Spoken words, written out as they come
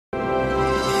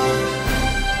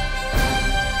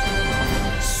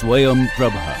Swayam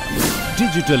Prabha.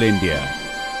 Digital India.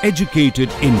 Educated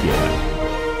India.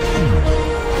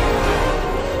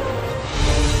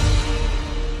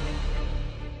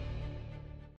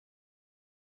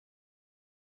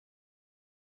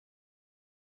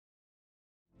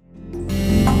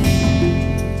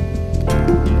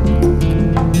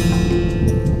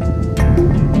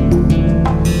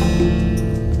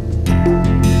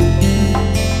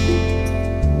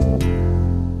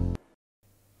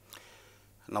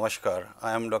 Namaskar,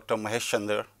 I am Dr. Mahesh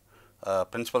Chandra,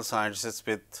 Principal Scientist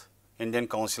with Indian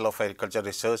Council of Agriculture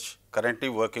Research, currently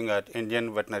working at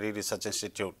Indian Veterinary Research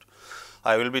Institute.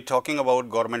 I will be talking about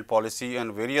government policy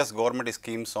and various government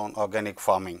schemes on organic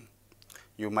farming.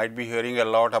 You might be hearing a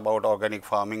lot about organic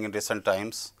farming in recent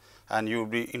times, and you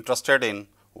will be interested in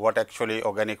what actually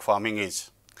organic farming is.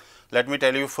 Let me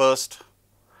tell you first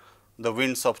the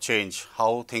winds of change,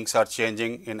 how things are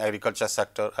changing in agriculture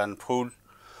sector and food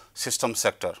system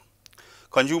sector.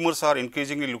 Consumers are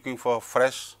increasingly looking for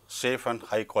fresh, safe and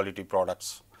high quality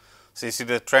products. So, this is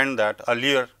the trend that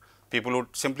earlier people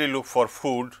would simply look for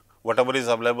food, whatever is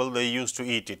available they used to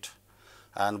eat it,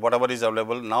 and whatever is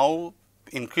available now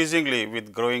increasingly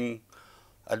with growing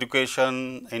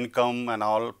education, income and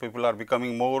all, people are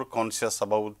becoming more conscious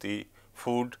about the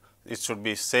food. It should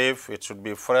be safe, it should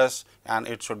be fresh and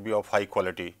it should be of high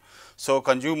quality. So,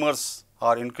 consumers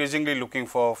are increasingly looking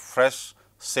for fresh,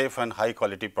 safe and high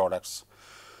quality products.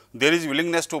 There is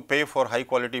willingness to pay for high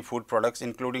quality food products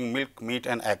including milk, meat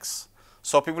and eggs.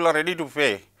 So, people are ready to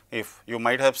pay. If you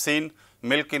might have seen,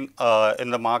 milk in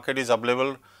the market is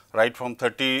available right from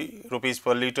 30 rupees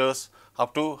per liters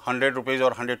up to 100 rupees or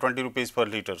 120 rupees per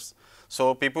liters.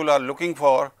 So, people are looking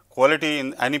for quality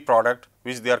in any product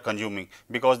which they are consuming,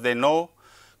 because they know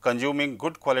consuming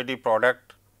good quality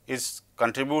product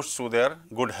contributes to their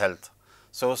good health.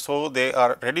 So they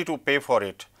are ready to pay for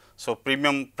it. So,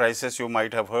 premium prices, you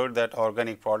might have heard that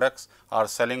organic products are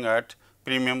selling at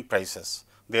premium prices.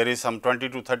 There is some 20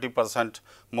 to 30%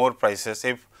 more prices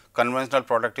if conventional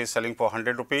product is selling for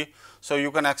 100 rupee. So,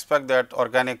 you can expect that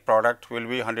organic product will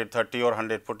be 130 or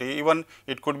 140, even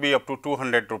it could be up to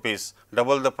 200 rupees,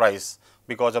 double the price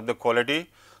because of the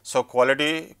quality. So,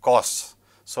 quality costs.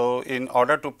 So, in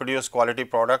order to produce quality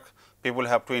product, people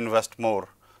have to invest more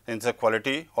in the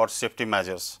quality or safety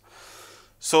measures.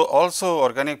 So, also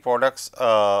organic products,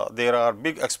 there are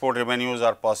big export revenues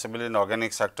are possible in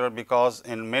organic sector, because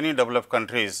in many developed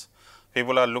countries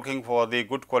people are looking for the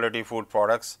good quality food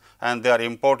products and they are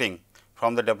importing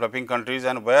from the developing countries,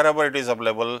 and wherever it is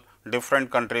available, different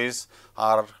countries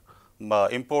are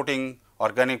importing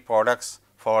organic products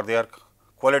for their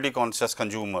quality conscious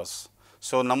consumers.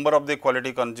 So, number of the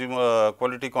quality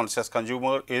conscious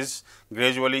consumer is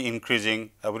gradually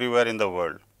increasing everywhere in the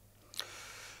world.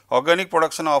 Organic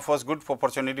production offers good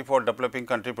opportunity for developing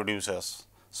country producers.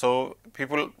 So,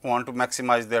 people want to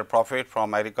maximize their profit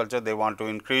from agriculture, they want to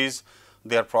increase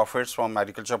their profits from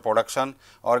agriculture production.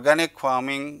 Organic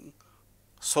farming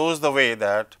shows the way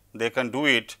that they can do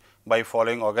it by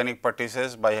following organic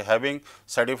practices. By having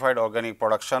certified organic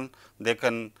production, they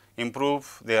can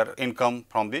improve their income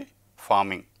from the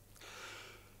farming.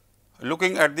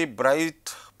 Looking at the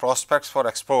bright prospects for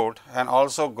export and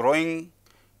also growing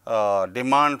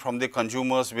demand from the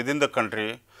consumers within the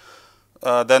country,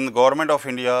 then the Government of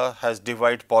India has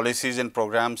devised policies and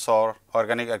programs for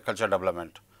organic agriculture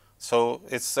development. So,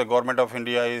 the Government of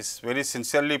India is very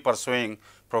sincerely pursuing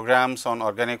programs on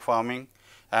organic farming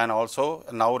and also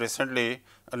now recently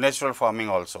natural farming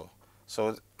also.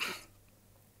 So,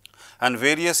 and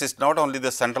various, is not only the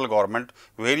central government,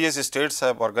 various states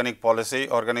have organic policy,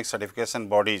 organic certification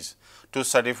bodies to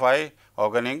certify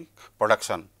organic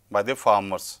production by the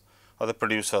farmers or the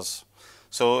producers.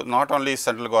 So, not only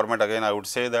central government, again I would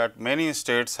say that many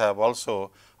states have also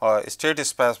state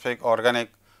specific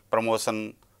organic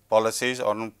promotion policies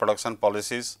or production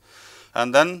policies,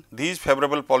 and then these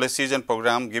favorable policies and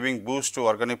program giving boost to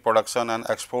organic production and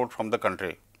export from the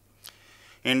country.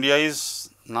 India is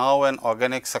now an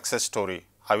organic success story.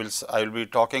 I will be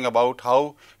talking about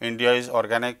how India is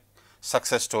organic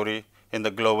success story in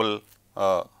the global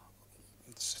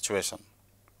situation.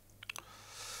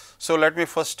 So, let me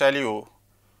first tell you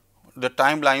the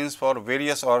timelines for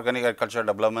various organic agriculture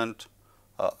development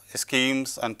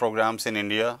schemes and programs in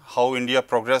India, how India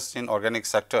progressed in organic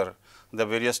sector, the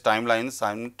various timelines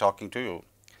I am talking to you.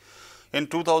 In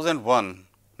 2001,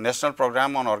 National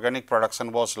Program on Organic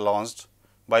Production was launched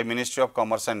by Ministry of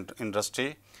Commerce and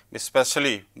Industry,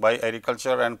 especially by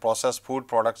Agriculture and Processed Food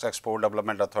Products Export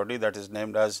Development Authority, that is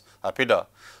named as APIDA,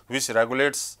 which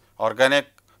regulates organic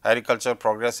agriculture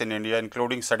progress in India,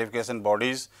 including certification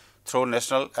bodies through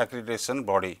National Accreditation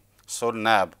Body. So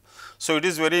NAB. So it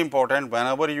is very important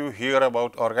whenever you hear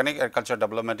about organic agriculture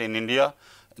development in India,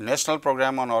 National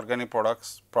Program on Organic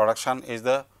Products Production is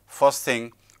the first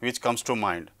thing which comes to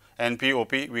mind.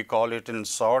 NPOP we call it in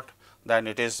short, then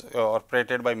it is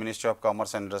operated by Ministry of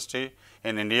Commerce and Industry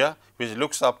in India, which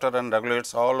looks after and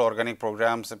regulates all organic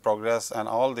programs, progress and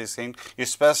all these things.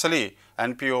 Especially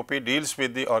NPOP deals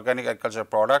with the organic agriculture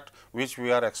product which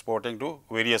we are exporting to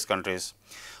various countries.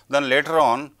 Then later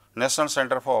on, National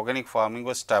Center for Organic Farming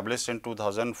was established in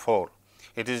 2004.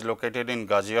 It is located in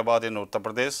Ghaziabad in Uttar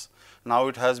Pradesh. Now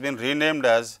it has been renamed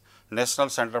as National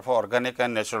Center for Organic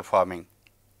and Natural Farming.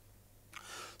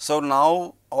 So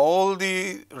now all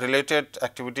the related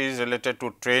activities related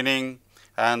to training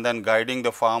and then guiding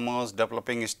the farmers,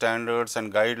 developing standards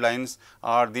and guidelines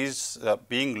are these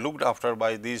being looked after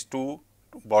by these two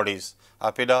bodies,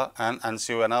 APIDA and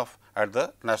NCONF at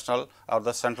the national or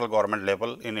the central government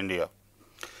level in India.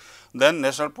 Then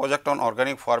National Project on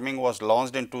Organic Farming was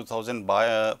launched in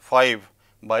 2005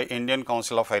 by Indian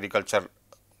Council of Agriculture.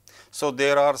 So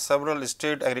there are several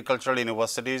state agricultural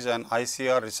universities and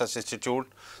ICR Research Institute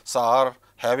are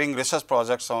having research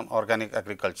projects on organic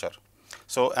agriculture.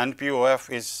 So NPOF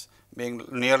is being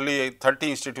nearly 30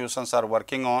 institutions are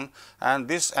working on, and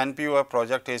this NPOF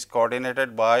project is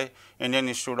coordinated by Indian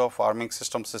Institute of Farming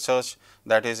Systems Research,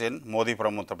 that is in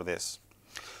Modipuram, Uttar Pradesh.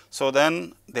 So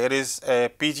then there is a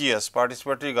PGS,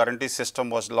 Participatory Guarantee System,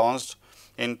 was launched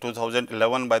in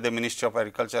 2011 by the Ministry of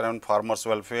Agriculture and Farmers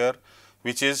Welfare,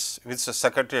 which is with the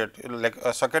secretariat, like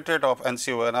a secretariat of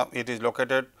NCONF. It is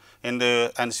located in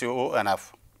the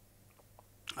NCONF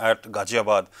at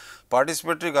Ghaziabad.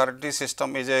 Participatory Guarantee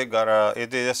System is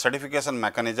a certification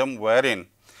mechanism wherein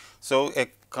so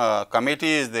a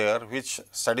committee is there which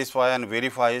satisfies and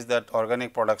verifies that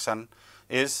organic production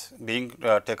is being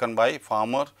taken by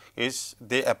farmer, is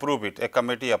they approve it, a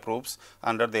committee approves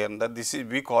under there, that this is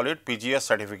we call it PGS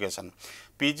certification.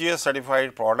 PGS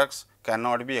certified products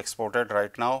cannot be exported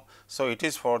right now. So it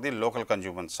is for the local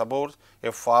consumers. Suppose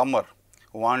a farmer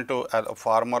a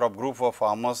farmer or group of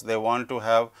farmers, they want to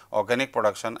have organic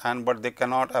production and but they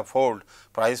cannot afford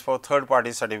price for third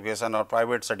party certification or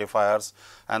private certifiers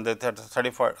and the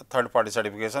third party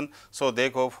certification. So they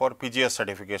go for PGS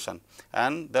certification,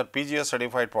 and the PGS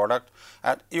certified product,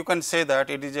 and you can say that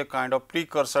it is a kind of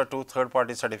precursor to third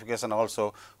party certification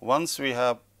also. Once we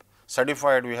have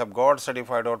certified, we have got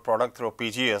certified our product through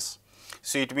PGS.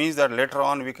 So it means that later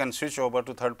on we can switch over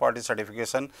to third party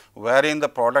certification, wherein the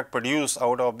product produced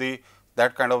out of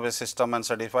that kind of a system and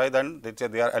certified, then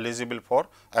they are eligible for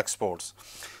exports.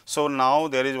 So now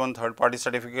there is one third party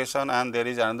certification and there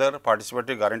is another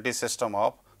participatory guarantee system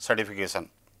of certification.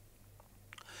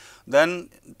 Then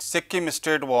Sikkim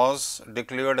state was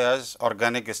declared as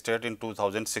organic state in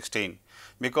 2016,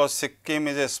 because Sikkim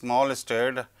is a small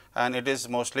state and it is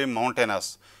mostly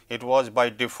mountainous. It was by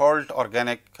default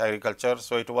organic agriculture.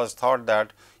 So it was thought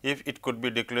that if it could be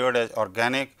declared as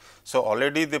organic, so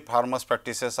already the farmers'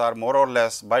 practices are more or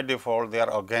less by default they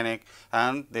are organic,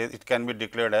 and it can be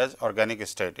declared as organic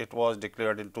state. It was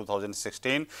declared in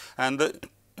 2016, and the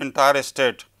entire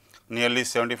state, nearly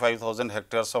 75,000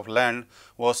 hectares of land,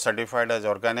 was certified as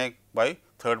organic by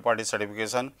third party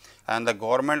certification, and the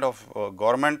government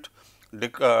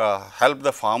helped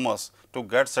the farmers to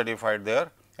get certified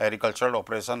their agricultural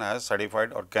operation as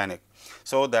certified organic.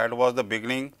 So that was the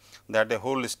beginning, that the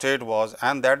whole state was,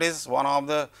 and that is one of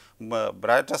the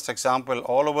brightest example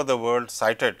all over the world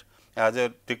cited as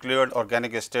a declared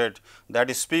organic state,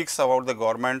 that speaks about the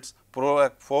government's pro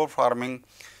farming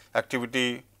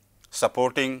activity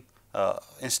supporting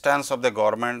instance of the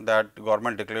government, that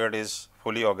government declared is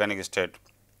fully organic state.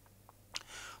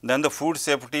 Then the Food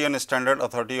Safety and Standard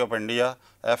Authority of India,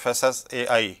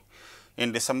 FSSAI,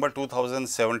 in December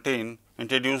 2017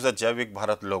 introduced the Jaivik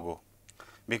Bharat logo,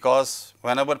 because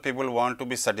whenever people want to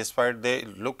be satisfied, they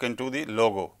look into the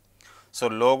logo. So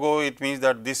logo, it means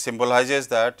that this symbolizes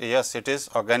that yes, it is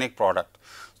organic product.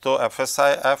 So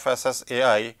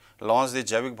FSSAI launched the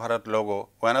Jaivik Bharat logo.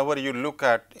 Whenever you look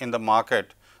at in the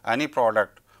market any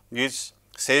product which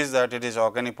says that it is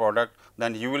organic product,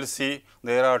 then you will see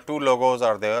there are two logos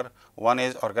are there. One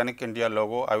is Organic India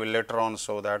logo, I will later on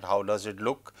show that how does it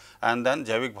look, and then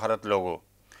Jaivik Bharat logo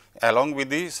along with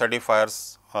the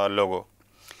certifiers logo.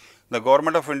 The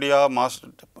government of India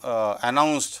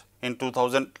announced in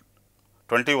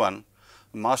 2021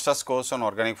 master's course on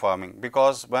organic farming,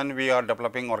 because when we are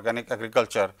developing organic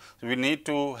agriculture, we need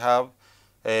to have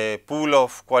a pool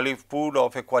of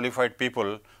qualified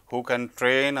people who can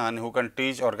train and who can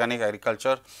teach organic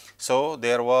agriculture. So,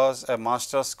 there was a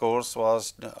master's course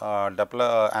was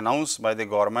announced by the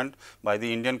government, by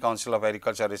the Indian Council of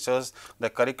Agriculture Research. The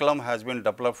curriculum has been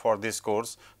developed for this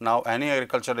course. Now, any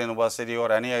agriculture university or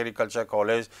any agriculture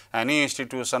college, any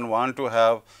institution want to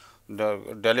have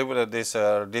deliver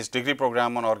this degree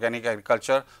program on organic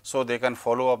agriculture. So, they can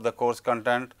follow up the course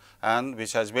content and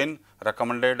which has been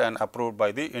recommended and approved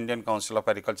by the Indian Council of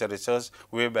Agriculture Research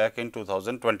way back in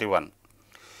 2021.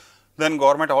 Then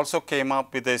government also came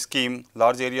up with a scheme,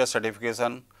 large area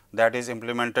certification, that is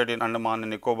implemented in Andaman and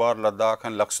Nicobar, Ladakh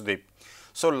and Lakshadweep.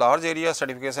 So, large area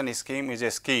certification scheme is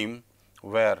a scheme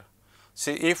where,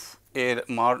 see, if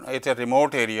it's a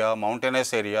remote area,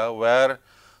 mountainous area where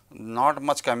not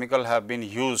much chemical have been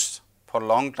used for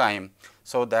long time.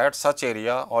 So, that such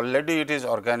area already it is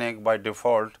organic by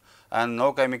default and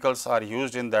no chemicals are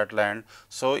used in that land.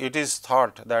 So, it is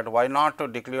thought that why not to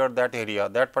declare that area,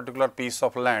 that particular piece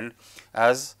of land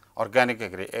as organic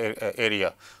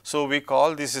area. So, we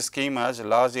call this scheme as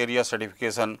large area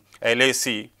certification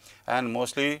LAC, and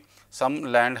mostly some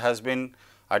land has been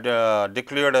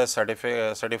declared as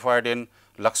certified in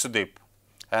Lakshadweep,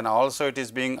 and also it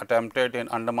is being attempted in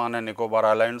Andaman and Nicobar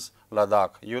Islands,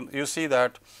 Ladakh. You see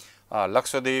that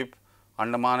Lakshadweep,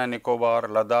 Andaman and Nicobar,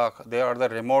 Ladakh, they are the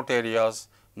remote areas,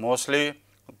 mostly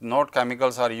not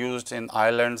chemicals are used in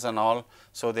islands and all.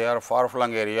 So, they are far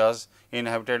flung areas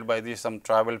inhabited by some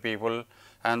tribal people,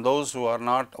 and those who are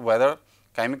not, whether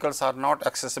chemicals are not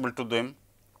accessible to them,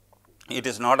 it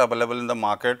is not available in the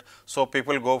market. So,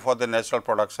 people go for the natural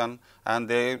production and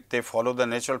they follow the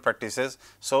natural practices.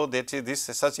 So,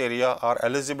 such area are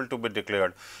eligible to be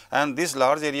declared, and this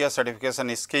large area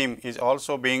certification scheme is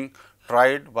also being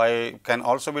tried can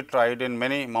also be tried in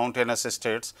many mountainous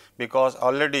states, because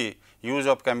already use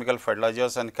of chemical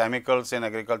fertilizers and chemicals in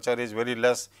agriculture is very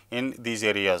less in these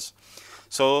areas.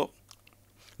 So,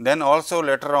 then also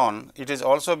later on it is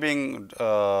also being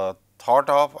thought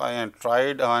of and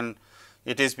tried, and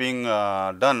it is being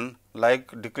done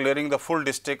like declaring the full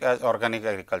district as organic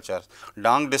agriculture.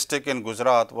 Dang district in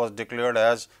Gujarat was declared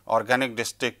as organic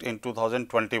district in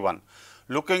 2021.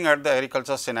 Looking at the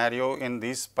agriculture scenario in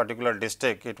this particular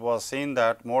district, it was seen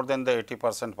that more than the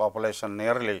 80% population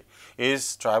nearly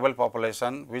is tribal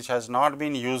population, which has not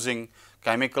been using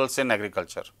chemicals in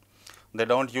agriculture. They do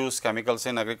not use chemicals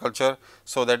in agriculture.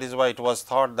 So, that is why it was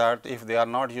thought that if they are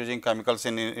not using chemicals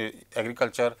in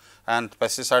agriculture and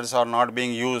pesticides are not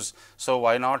being used, so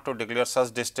why not to declare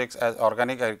such districts as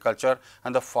organic agriculture,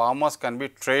 and the farmers can be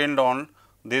trained on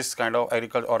this kind of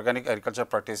organic agriculture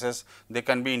practices. They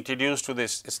can be introduced to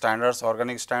this standards,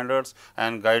 organic standards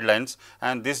and guidelines,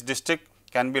 and this district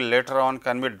can be later on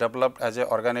be developed as a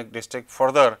organic district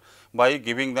further by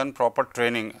giving them proper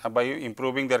training, by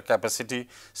improving their capacity.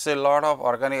 So, a lot of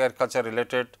organic agriculture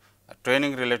related,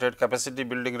 training related, capacity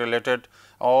building related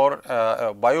or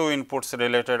bio inputs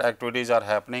related activities are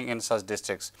happening in such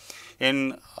districts.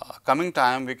 In coming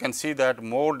time, we can see that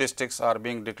more districts are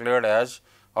being declared as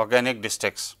organic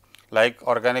districts, like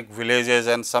organic villages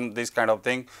and some this kind of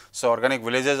thing. So, organic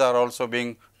villages are also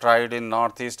being tried in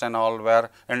northeast and all, where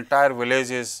entire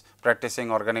village is practicing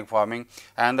organic farming,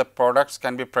 and the products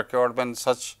can be procured in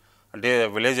such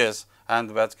villages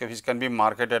and which can be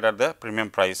marketed at the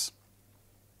premium price.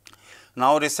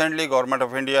 Now, recently Government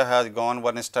of India has gone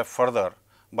one step further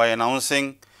by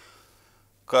announcing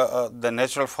the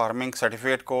natural farming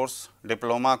certificate course,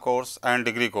 diploma course and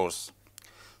degree course.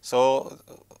 So,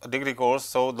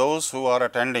 so those who are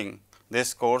attending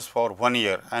this course for 1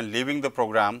 year and leaving the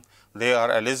program, they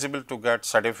are eligible to get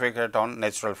certificate on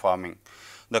natural farming.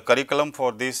 The curriculum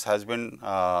for this has been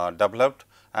developed,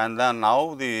 and then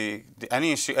now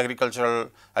any agricultural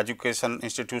education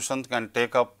institutions can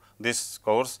take up this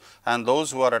course, and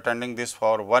those who are attending this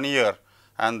for 1 year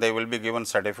and they will be given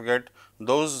certificate.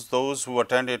 Those who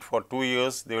attend it for 2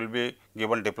 years, they will be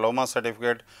given diploma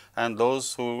certificate, and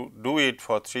those who do it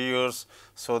for 3 years,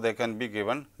 so they can be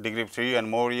given degree 3 and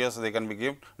more years, they can be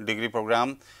given degree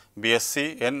program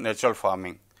BSc in natural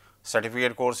farming,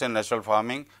 certificate course in natural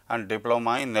farming and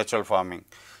diploma in natural farming.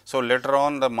 So, later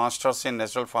on the masters in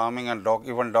natural farming and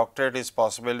even doctorate is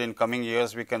possible in coming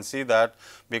years. We can see that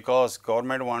because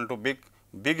government want to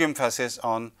big emphasis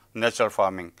on natural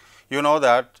farming. You know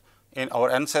that in our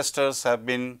ancestors have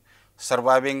been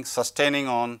surviving, sustaining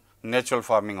on natural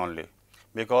farming only,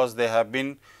 because they have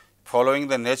been following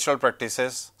the natural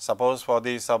practices, suppose for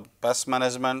the pest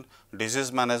management,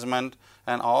 disease management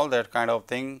and all that kind of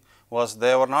thing. was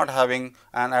they were not having,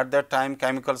 and at that time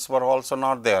chemicals were also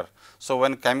not there. So,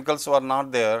 when chemicals were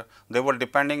not there, they were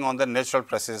depending on the natural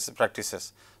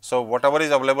practices. So, whatever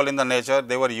is available in the nature,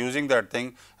 they were using that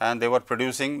thing and they were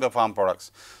producing the farm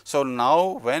products. So,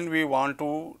 now when we want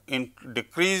to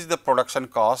decrease the production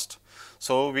cost,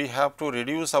 so we have to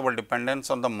reduce our dependence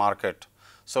on the market.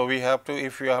 So, we have to,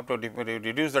 if we have to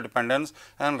reduce the dependence,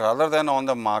 and rather than on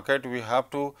the market, we have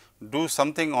to do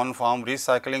something on farm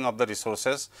recycling of the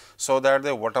resources. So, that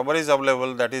the whatever is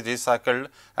available, that is recycled,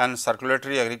 and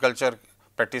circulatory agriculture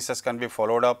practices can be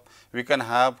followed up. We can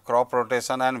have crop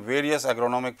rotation and various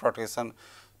agronomic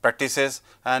practices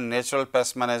and natural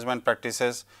pest management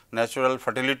practices, natural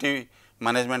fertility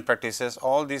management practices.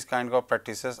 All these kind of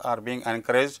practices are being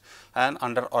encouraged, and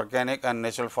under organic and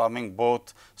natural farming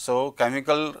both. So,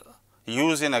 chemical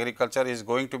use in agriculture is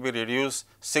going to be reduced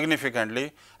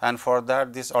significantly, and for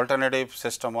that this alternative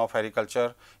system of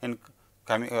agriculture in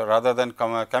rather than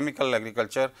chemical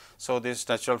agriculture. So, this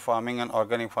natural farming and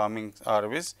organic farming are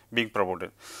being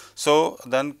promoted. So,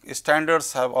 then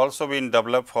standards have also been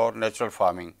developed for natural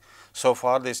farming. So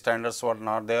far the standards were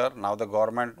not there. Now, the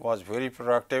government was very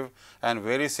proactive and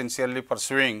very sincerely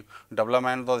pursuing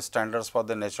development of the standards for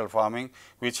the natural farming,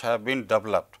 which have been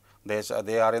developed.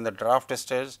 They are in the draft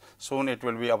stage. Soon it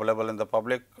will be available in the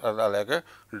public like a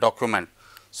document.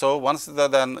 So, once the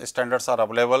then standards are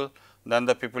available, then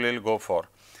the people will go for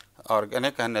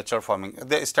organic and natural farming.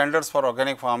 The standards for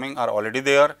organic farming are already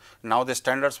there. Now, the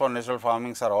standards for natural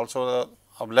farming are also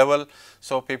available.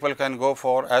 So, people can go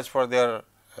for as per their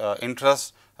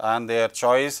interest and their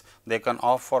choice. They can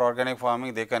opt for organic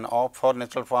farming, they can opt for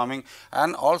natural farming,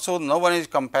 and also no one is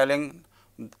compelling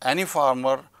any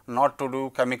farmer not to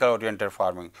do chemical oriented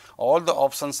farming. All the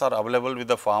options are available with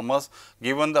the farmers.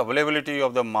 Given the availability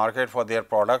of the market for their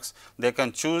products, they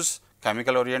can choose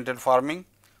chemical oriented farming,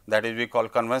 that is we call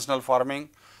conventional farming,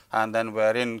 and then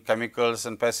wherein chemicals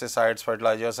and pesticides,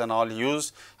 fertilizers and all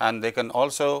used, and they can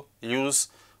also use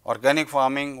organic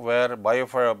farming where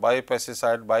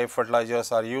biopesticide,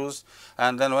 biofertilizers are used,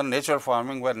 and then one natural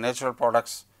farming where natural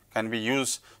products can be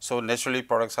used. So, naturally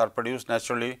products are produced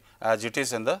naturally as it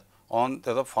is in the on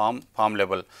the farm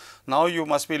level. Now, you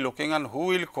must be looking on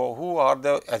who are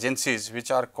the agencies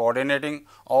which are coordinating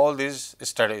all these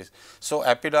studies. So,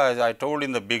 APIDA, as I told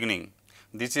in the beginning,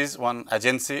 this is one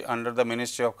agency under the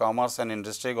Ministry of Commerce and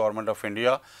Industry, Government of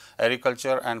India,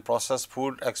 Agriculture and Processed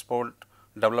Food Export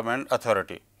Development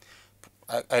Authority.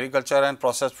 Agriculture and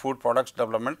Processed Food Products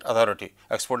Development Authority,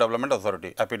 Export Development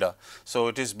Authority, APIDA. So,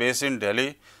 it is based in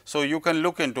Delhi. So, you can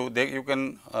look into, you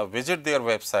can visit their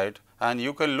website and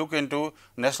you can look into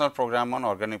National Program on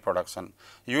Organic Production.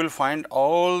 You will find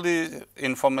all the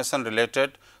information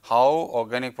related how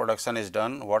organic production is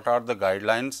done, what are the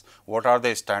guidelines, what are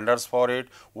the standards for it,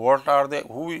 what are the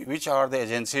which are the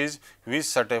agencies which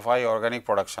certify organic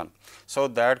production. So,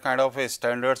 that kind of a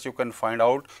standards you can find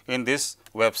out in this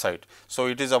website. So,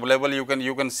 it is available, you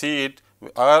can see it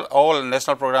all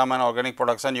National Program and Organic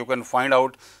Production, you can find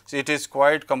out. So, it is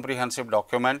quite comprehensive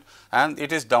document and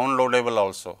it is downloadable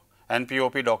also.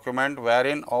 NPOP document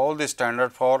wherein all the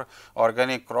standard for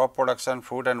organic crop production,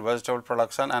 fruit and vegetable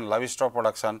production and livestock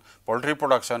production, poultry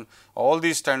production, all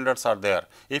these standards are there.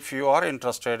 If you are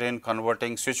interested in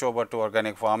converting, switch over to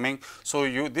organic farming, so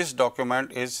this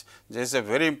document is a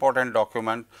very important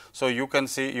document. So, you can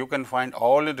see, you can find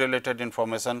all related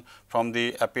information from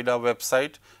the APIDA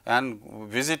website and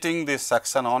visiting this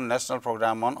section on National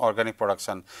Program on Organic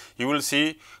Production. You will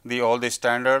see all the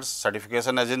standards,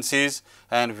 certification agencies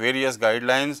and various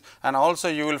guidelines, and also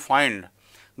you will find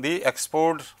the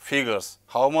export figures,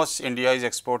 how much India is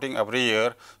exporting every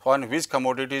year, on which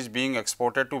commodity is being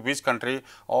exported to which country,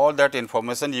 all that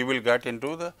information you will get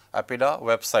into the APIDA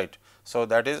website. So,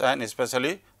 that is, and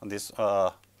especially this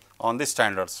on the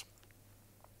standards.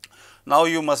 Now,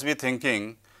 you must be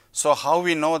thinking, so how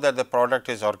we know that the product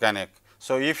is organic?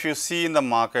 So, if you see in the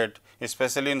market,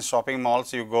 especially in shopping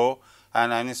malls, you go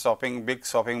and any big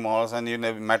shopping malls and in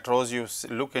metros you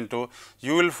look into,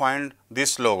 you will find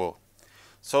this logo.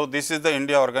 So, this is the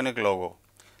India Organic logo.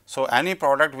 So, any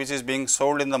product which is being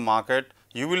sold in the market,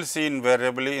 you will see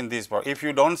invariably in this product. If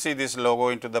you do not see this logo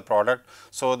into the product,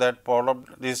 so that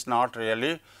product is not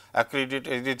really accredited,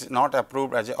 it is not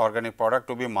approved as an organic product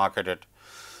to be marketed.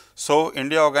 So,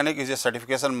 India Organic is a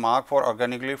certification mark for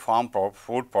organically farmed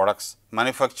food products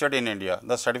manufactured in India.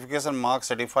 The certification mark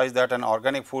certifies that an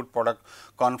organic food product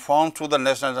conforms to the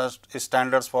national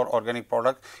standards for organic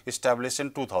product established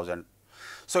in 2000.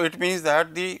 So, it means that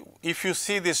if you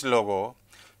see this logo,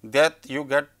 that you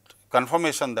get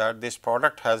confirmation that this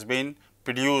product has been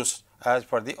produced as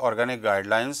per the organic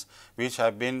guidelines which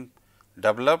have been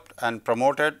developed and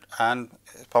promoted and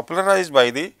popularized by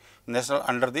the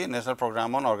under the National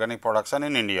Program on Organic Production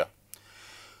in India.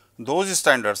 These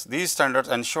standards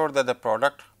ensure that the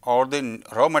product or the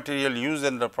raw material used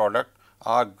in the product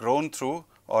are grown through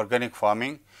organic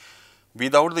farming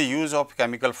without the use of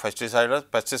chemical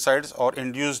pesticides or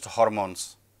induced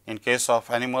hormones. In case of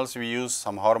animals, we use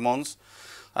some hormones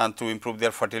and to improve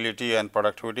their fertility and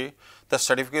productivity. The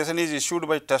certification is issued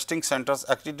by testing centers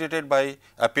accredited by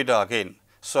APIDA again.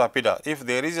 So, APIDA, if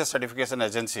there is a certification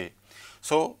agency,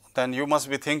 so then you must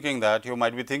be thinking that you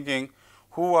might be thinking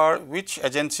which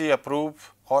agency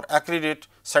approve or accredit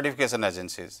certification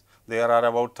agencies. There are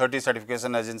about 30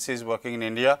 certification agencies working in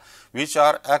India, which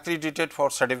are accredited for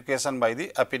certification by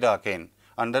the APIDA again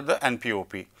under the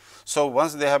NPOP. So,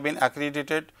 once they have been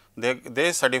accredited,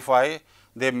 they certify,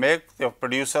 they make the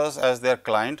producers as their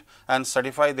client and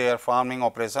certify their farming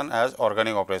operation as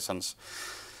organic operations.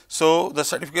 So, the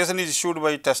certification is issued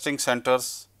by testing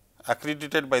centers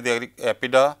accredited by the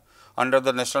APIDA under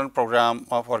the National Program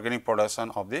of Organic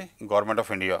Production of the Government of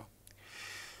India.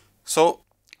 So,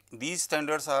 these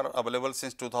standards are available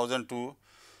since 2002,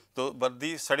 but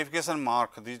the certification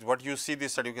mark, what you see, the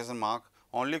certification mark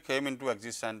only came into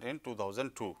existence in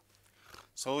 2002.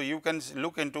 So, you can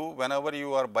look into, whenever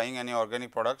you are buying any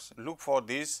organic products, look for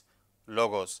these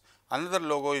logos. Another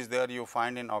logo is there, you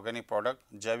find in organic product,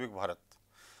 Jaivik Bharat.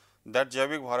 That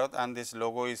Jaivik Bharat and this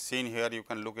logo is seen here, you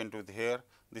can look into here.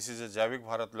 This is a Jaivik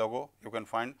Bharat logo you can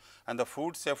find, and the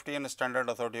Food Safety and Standard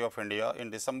Authority of India in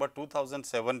December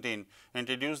 2017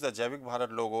 introduced the Jaivik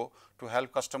Bharat logo to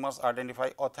help customers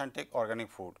identify authentic organic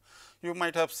food. You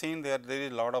might have seen there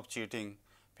is a lot of cheating.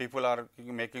 People are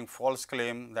making false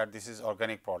claim that this is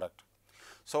organic product.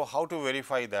 So, how to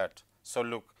verify that? So,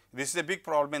 look, this is a big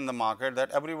problem in the market,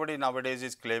 that everybody nowadays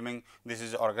is claiming this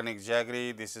is organic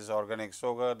jaggery, this is organic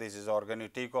sugar, this is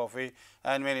organic tea coffee,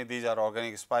 and many these are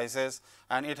organic spices,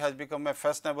 and it has become a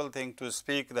fashionable thing to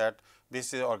speak that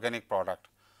this is organic product.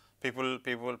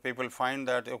 People find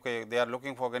that okay, they are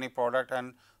looking for organic product,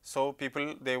 and so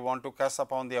people they want to cash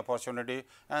upon the opportunity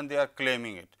and they are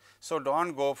claiming it. So, do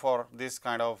not go for this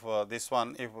kind of this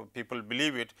one. If people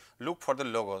believe it, look for the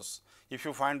logos. If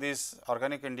you find this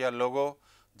Organic India logo,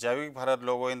 Jaivik Bharat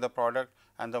logo in the product,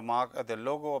 and the mark the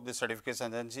logo of the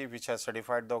certification agency which has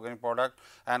certified the organic product,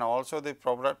 and also the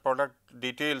product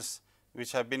details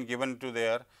which have been given to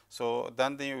there. So,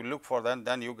 then you look for them,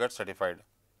 then you get certified.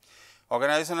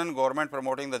 Organization and government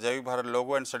promoting the Jaivik Bharat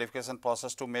logo and certification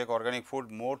process to make organic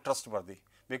food more trustworthy,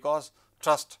 because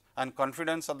trust and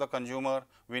confidence of the consumer,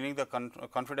 winning the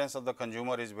confidence of the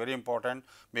consumer is very important,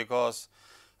 because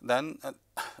then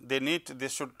they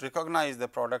should recognize the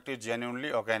product is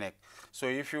genuinely organic. So,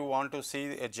 if you want to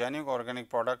see a genuine organic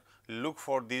product, look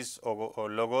for these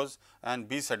logos and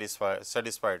be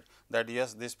satisfied that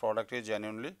yes, this product is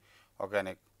genuinely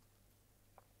organic.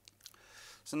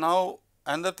 So, now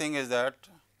another thing is that,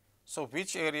 so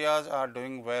which areas are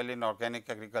doing well in organic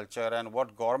agriculture and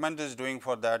what government is doing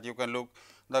for that? You can look,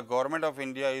 the government of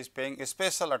India is paying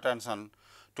special attention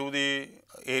to the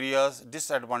areas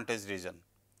disadvantaged region.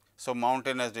 So,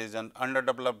 mountainous region,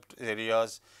 underdeveloped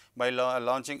areas by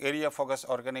launching area focused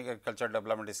organic agriculture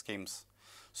development schemes.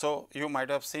 So, you might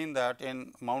have seen that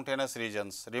in mountainous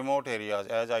regions, remote areas,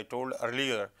 as I told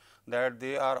earlier, that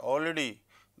they are already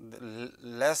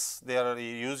less they are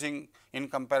using in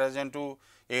comparison to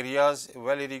areas,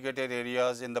 well irrigated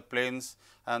areas in the plains,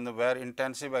 and where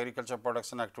intensive agriculture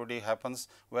production activity happens,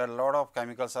 where a lot of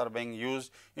chemicals are being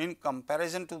used in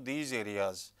comparison to these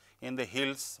areas in the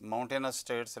hills, mountainous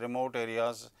states, remote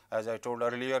areas, as I told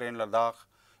earlier in Ladakh,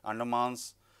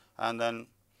 Andamans, and then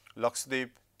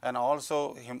Lakshadweep, and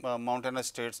also mountainous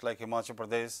states like Himachal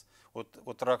Pradesh,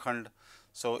 Uttarakhand.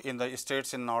 So, in the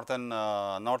states in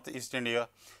northeast India,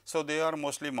 so they are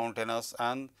mostly mountainous,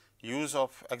 and use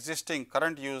of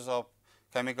current use of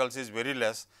chemicals is very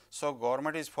less. So,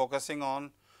 government is focusing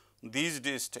on these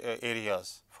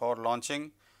areas for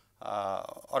launching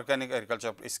organic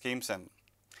agriculture schemes. And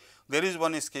there is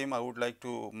one scheme I would like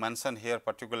to mention here,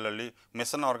 particularly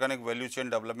Mission Organic Value Chain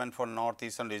Development for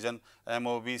Northeastern Region,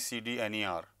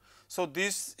 MOVCDNER. So,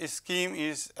 this scheme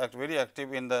is very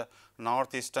active in the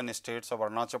northeastern states of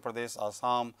Arunachal Pradesh,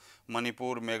 Assam,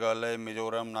 Manipur, Meghalaya,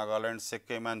 Mizoram, Nagaland,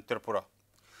 Sikkim and Tripura.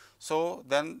 So,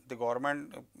 then the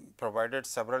government provided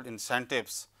several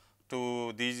incentives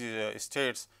to these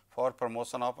states for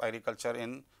promotion of agriculture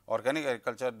in organic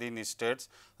agriculture in these states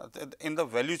in the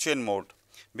value chain mode,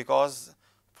 because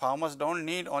farmers do not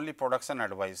need only production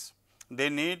advice, they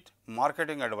need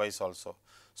marketing advice also.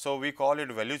 So, we call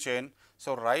it value chain.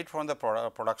 So, right from the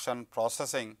production,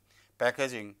 processing,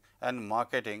 packaging and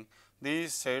marketing,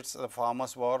 these states the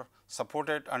farmers were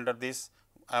supported under this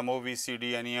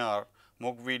MOVCDNER,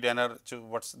 MOVV Denner,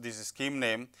 what's this scheme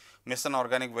name, Mission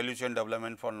Organic Value Chain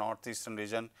Development for Northeastern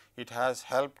Region. It has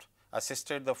helped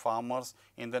assisted the farmers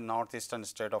in the northeastern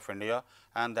state of India,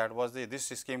 and that was this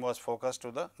scheme was focused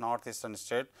to the northeastern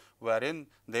state, wherein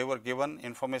they were given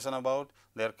information about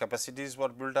their capacities were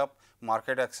built up,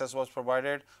 market access was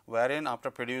provided, wherein after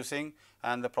producing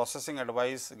and the processing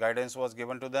advice guidance was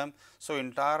given to them. So,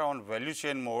 entire on value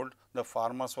chain mode the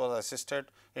farmers was assisted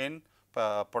in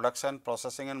production,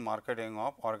 processing and marketing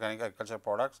of organic agriculture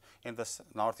products in the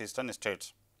northeastern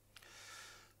states.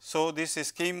 So, this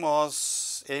scheme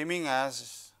was aiming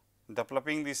as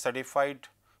developing the certified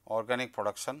organic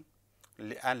production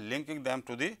and linking them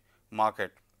to the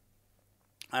market,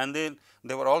 and then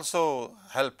they were also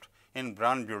helped in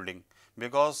brand building,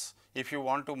 because if you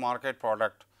want to market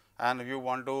product and if you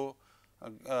want to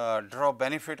draw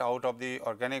benefit out of the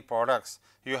organic products,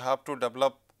 you have to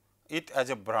develop it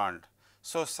as a brand.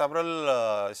 So,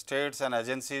 several states and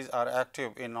agencies are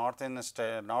active in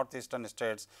northeastern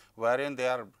states, wherein they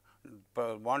are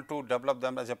want to develop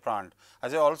them as a brand.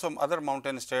 As also other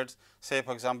mountain states, say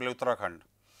for example, Uttarakhand.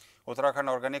 Uttarakhand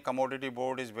Organic Commodity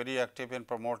Board is very active in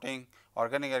promoting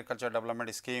organic agriculture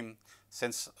development scheme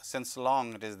since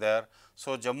long it is there.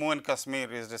 So, Jammu and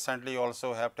Kashmir is recently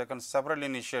also have taken several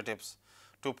initiatives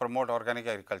to promote organic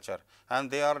agriculture, and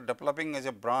they are developing as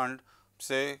a brand,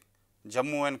 say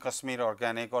Jammu and Kashmir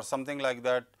organic or something like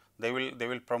that. They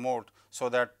will promote, so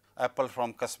that apple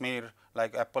from Kashmir,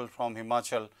 like apple from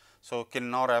Himachal. So,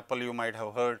 Kinnor apple you might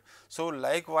have heard. So,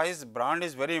 likewise brand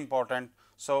is very important.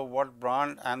 So, what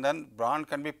brand, and then brand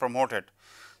can be promoted.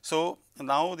 So,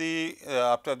 now the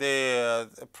after they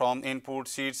from input,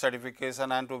 seed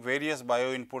certification and to various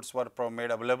bio inputs were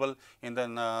made available in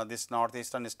the this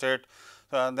northeastern state,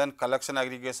 then collection,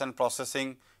 aggregation,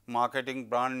 processing, marketing,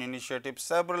 brand initiative,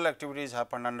 several activities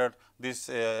happened under this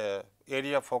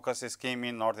area focus scheme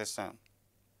in northeastern.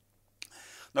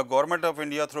 The Government of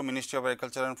India through Ministry of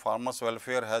Agriculture and Farmers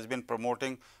Welfare has been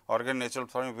promoting organic natural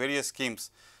farming various schemes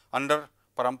under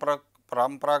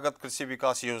Parampragat Krishi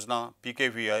Vikas Yojana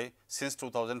PKVI since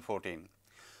 2014.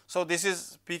 So, this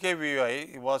is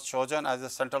PKVI was chosen as a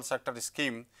central sector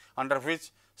scheme under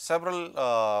which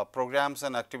several programs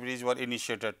and activities were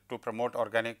initiated to promote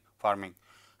organic farming.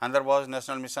 And there was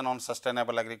National Mission on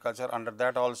Sustainable Agriculture under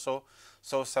that also.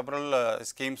 So, several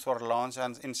schemes were launched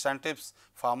and incentives,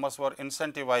 farmers were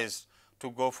incentivized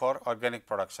to go for organic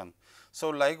production.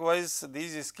 So, likewise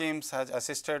these schemes has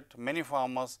assisted many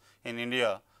farmers in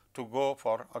India to go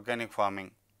for organic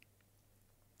farming.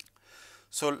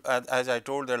 So, as I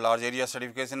told, the large area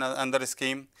certification under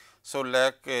scheme. So,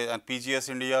 like PGS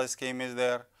India scheme is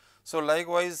there. So,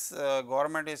 likewise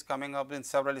government is coming up in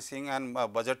several schemes, and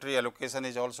budgetary allocation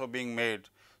is also being made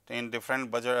in different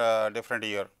budget different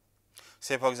year.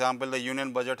 Say for example, the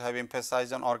union budget have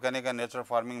emphasized on organic and natural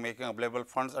farming, making available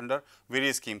funds under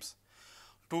various schemes.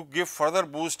 To give further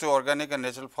boost to organic and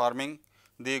natural farming,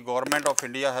 the Government of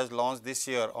India has launched this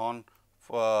year on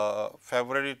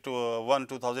February 1,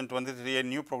 2023 a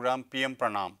new program PM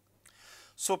Pranam.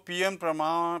 So, PM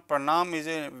Pranam is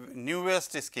a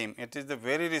newest scheme, it is the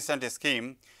very recent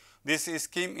scheme. This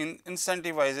scheme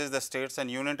incentivizes the states and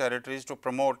union territories to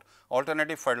promote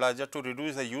alternative fertilizer to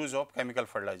reduce the use of chemical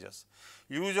fertilizers.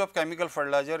 Use of chemical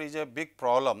fertilizer is a big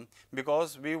problem,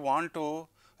 because we want to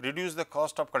reduce the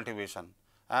cost of cultivation,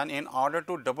 and in order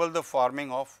to double the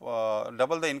farming of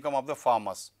double the income of the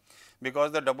farmers,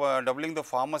 because the doubling the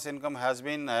farmers income has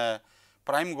been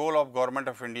prime goal of Government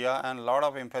of India, and lot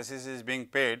of emphasis is being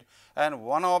paid, and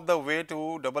one of the way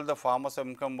to double the farmers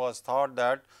income was thought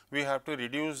that we have to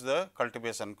reduce the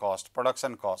cultivation cost,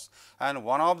 production cost, and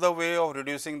one of the way of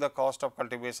reducing the cost of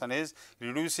cultivation is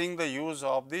reducing the use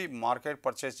of the market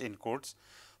purchased inputs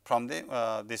from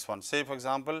the this one. Say for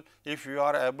example, if you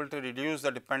are able to reduce the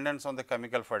dependence on the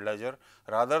chemical fertilizer,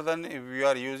 rather than if we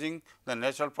are using the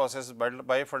natural process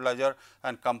bio fertilizer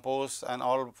and compost and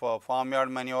all farmyard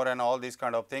manure and all these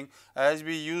kind of thing, as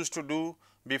we used to do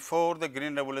before the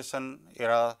green revolution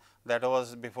era, that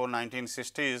was before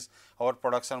 1960s, our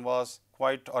production was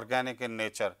quite organic in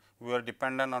nature. We were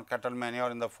dependent on cattle manure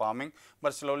in the farming,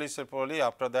 but slowly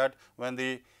after that, when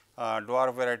the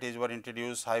dwarf varieties were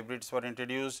introduced, hybrids were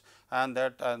introduced, and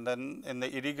then in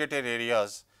the irrigated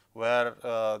areas where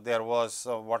there was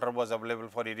water was available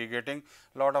for irrigating,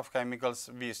 lot of chemicals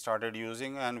we started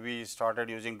using, and we started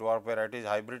using dwarf varieties,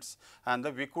 hybrids, and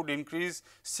we could increase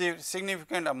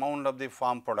significant amount of the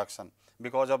farm production,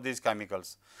 because of these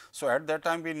chemicals. So, at that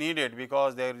time we needed,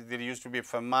 because there used to be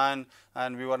famine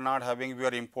and we were not having, we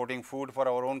were importing food for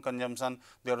our own consumption,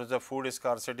 there was a food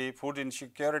scarcity, food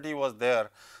insecurity was there.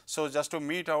 So, just to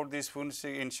meet out this food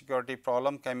insecurity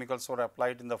problem, chemicals were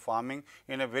applied in the farming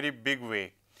in a very big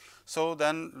way. So,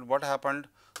 then what happened?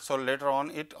 So, later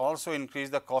on it also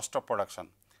increased the cost of production.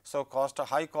 So,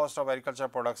 high cost of agriculture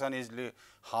production is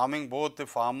harming both the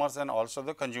farmers and also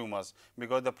the consumers,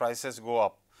 because the prices go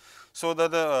up. So,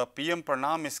 the PM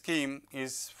Pranam scheme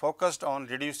is focused on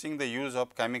reducing the use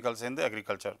of chemicals in the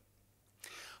agriculture.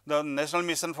 The National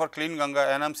Mission for Clean Ganga,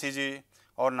 NMCG,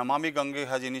 or Namami Gange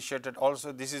has initiated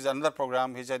also, this is another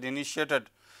program which had initiated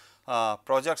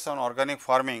projects on organic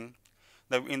farming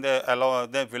in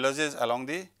the villages along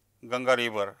the Ganga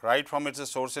river, right from its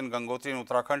source in Gangotri in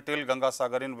Uttarakhand till Ganga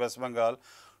Sagar in West Bengal,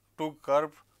 to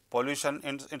curb pollution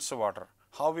in its water.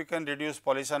 How we can reduce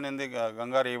pollution in the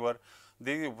Ganga river?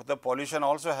 The pollution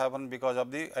also happen because of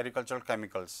the agricultural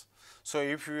chemicals. So,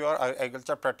 if your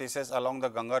agriculture practices along the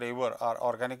Ganga river are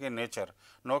organic in nature,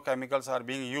 no chemicals are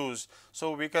being used,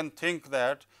 so we can think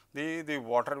that the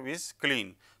water is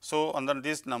clean. So, under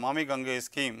this Namami Gange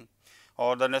scheme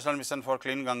or the National Mission for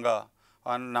Clean Ganga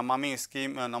and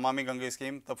Namami Gange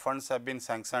scheme, the funds have been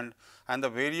sanctioned, and the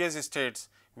various states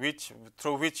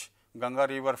through which Ganga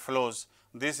river flows,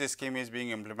 this scheme is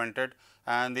being implemented,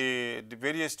 and the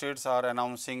various states are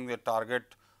announcing the target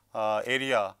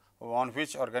area on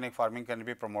which organic farming can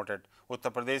be promoted.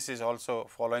 Uttar Pradesh is also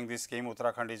following this scheme,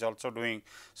 Uttarakhand is also doing.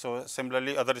 So,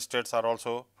 similarly other states are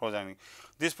also programming.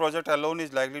 This project alone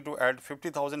is likely to add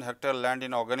 50,000 hectare land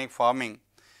in organic farming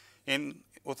in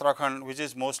Uttarakhand, which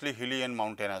is mostly hilly and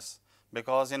mountainous,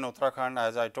 because in Uttarakhand,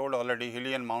 as I told already,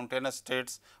 hilly and mountainous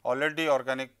states, already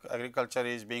organic agriculture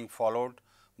is being followed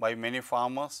by many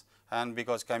farmers, and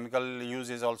because chemical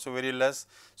use is also very less.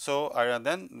 So,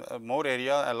 then more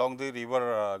area along the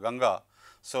river Ganga,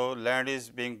 so land is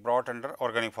being brought under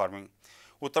organic farming.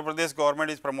 Uttar Pradesh government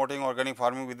is promoting organic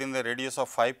farming within the radius of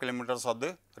 5 kilometers of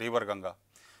the river Ganga.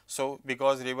 So,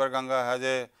 because river Ganga has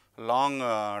a long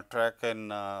track in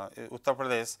Uttar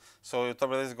Pradesh. So, Uttar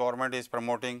Pradesh government is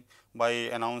promoting by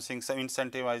announcing,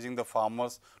 incentivizing the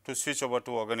farmers to switch over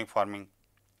to organic farming.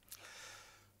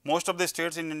 Most of the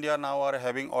states in India now are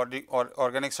having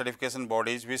organic certification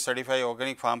bodies which certify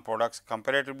organic farm products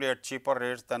comparatively at cheaper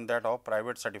rates than that of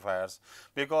private certifiers,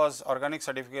 because organic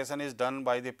certification is done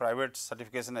by the private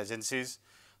certification agencies.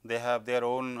 They have their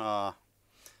own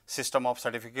system of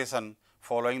certification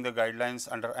following the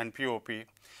guidelines under NPOP.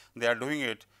 They are doing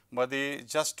it, but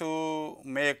just to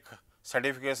make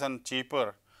certification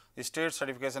cheaper, the state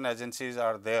certification agencies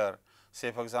are there.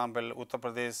 Say for example, Uttar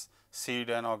Pradesh seed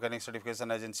and organic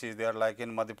certification agencies, they are like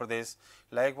in Madhya Pradesh.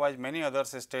 Likewise, many other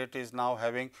state is now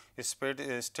having state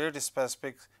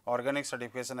specific organic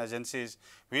certification agencies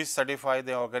which certify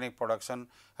the organic production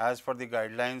as per the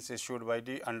guidelines issued by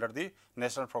under the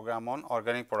National Program on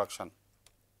Organic Production.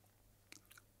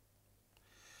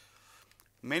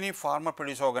 Many farmer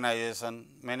producer organization,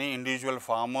 many individual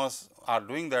farmers are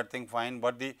doing that thing fine,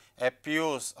 but the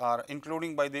FPOs are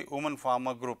including by the women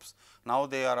farmer groups. Now,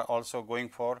 they are also going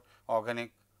for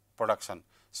organic production.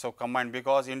 So, combined,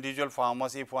 because individual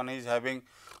farmers, if one is having,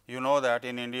 you know that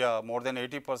in India more than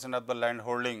 80% of the land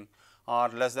holding are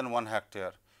less than 1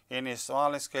 hectare. In a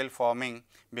small scale farming,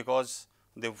 because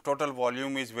the total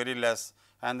volume is very less,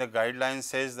 and the guideline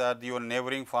says that your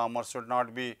neighboring farmers should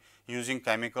not be using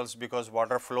chemicals, because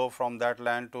water flow from that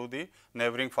land to the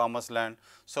neighboring farmers land.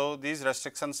 So, these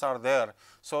restrictions are there.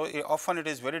 So, often it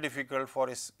is very difficult for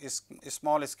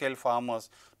small scale farmers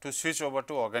to switch over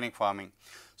to organic farming.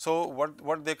 So,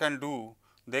 what they can do,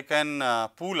 they can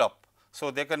pool up.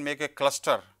 So, they can make a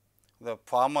cluster. The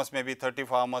farmers, maybe 30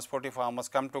 farmers, 40 farmers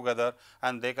come together,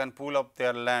 and they can pool up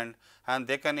their land, and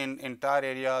they can in entire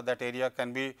area, that area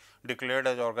can be declared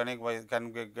as organic.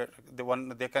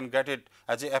 They can get it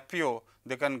as a FPO,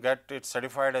 they can get it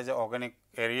certified as an organic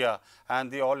area,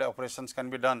 and all operations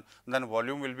can be done. Then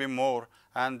volume will be more,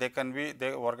 and they can be,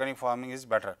 the organic farming is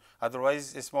better.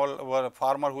 Otherwise, a small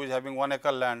farmer who is having 1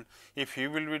 acre land, if he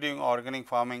will be doing organic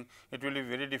farming, it will be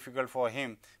very difficult for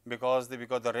him, because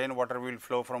the rainwater will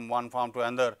flow from one farm to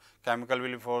another, chemical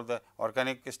will for the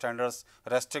organic standards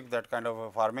restrict that kind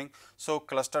of farming. So,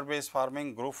 cluster based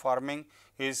farming, group farming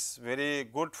is very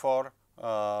good for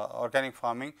organic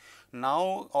farming.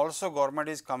 Now, also government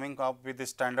is coming up with the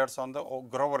standards on the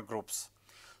grower groups.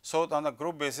 So, on the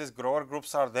group basis, grower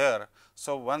groups are there.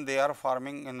 So, when they are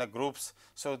farming in the groups,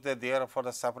 so they are for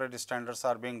the separate standards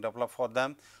are being developed for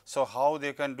them. So, how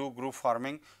they can do group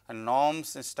farming, and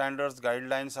norms, standards,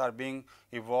 guidelines are being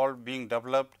evolved, being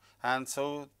developed, and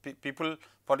so people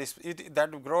for this,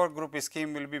 that grower group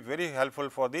scheme will be very helpful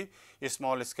for the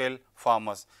small scale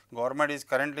farmers. Government is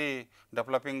currently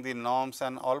developing the norms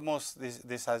and almost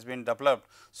this has been developed.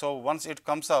 So, once it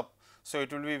comes up, so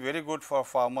it will be very good for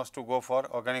farmers to go for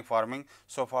organic farming.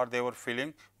 So far they were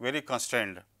feeling very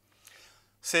constrained.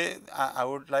 Say, I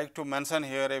would like to mention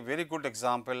here a very good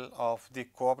example of the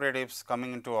cooperatives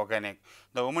coming into organic.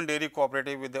 The Women Dairy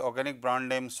Cooperative with the organic brand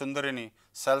name Sundarini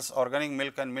sells organic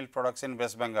milk and milk products in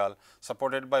West Bengal,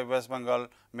 supported by West Bengal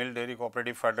Milk Dairy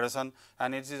Cooperative Federation,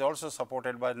 and it is also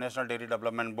supported by National Dairy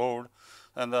Development Board.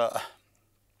 And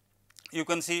you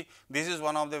can see this is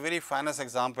one of the very finest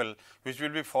example which will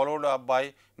be followed up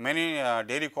by many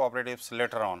dairy cooperatives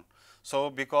later on.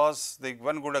 So, because the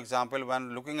one good example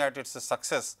when looking at its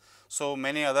success, so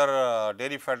many other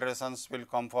dairy federations will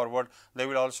come forward, they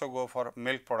will also go for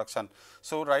milk production.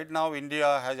 So, right now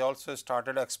India has also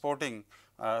started exporting,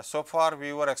 so far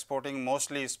we were exporting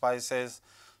mostly spices,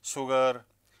 sugar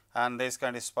and this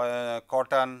kind of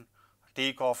cotton,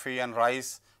 tea, coffee and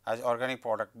rice as organic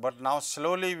product, but now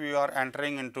slowly we are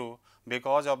entering into,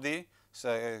 because of the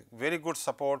very good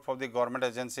support from the government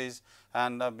agencies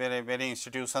and many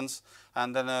institutions,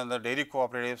 and then the dairy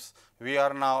cooperatives, we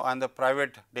are now, and the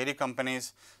private dairy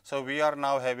companies. So, we are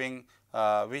now having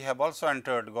we have also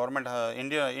entered government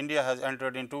India has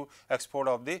entered into export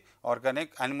of the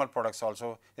organic animal products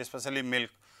also, especially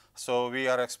milk. So, we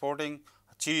are exporting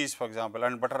cheese for example,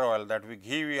 and butter oil, that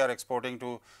ghee we are exporting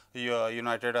to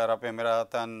United Arab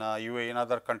Emirates and UAE and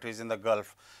other countries in the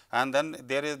Gulf. And then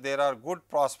there are good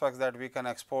prospects that we can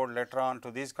export later on to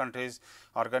these countries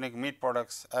organic meat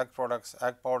products, egg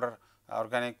powder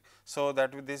organic. So,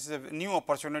 that this is a new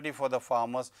opportunity for the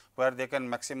farmers where they can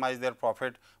maximize their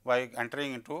profit by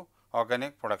entering into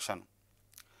organic production.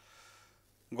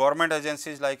 Government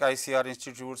agencies like ICR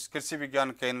institutes, Krishi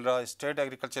Vigyan Kendra, state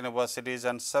agriculture universities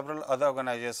and several other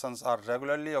organizations are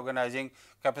regularly organizing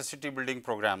capacity building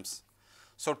programs.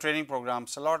 So, training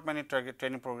programs, many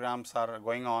training programs are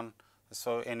going on.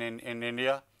 So, in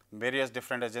India, various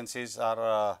different agencies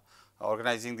are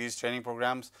organizing these training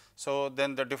programs. So,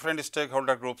 then the different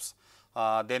stakeholder groups,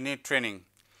 they need training.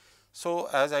 So,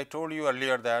 as I told you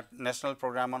earlier that National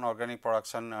Program on Organic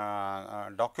Production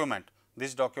document,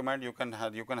 this document you can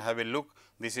have a look.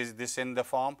 This is in the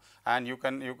form, and you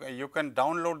can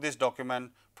download this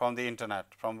document from the internet,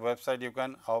 from website you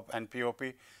can of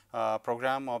NPOP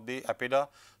program of the APIDA.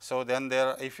 So, then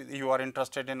there, if you are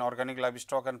interested in organic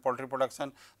livestock and poultry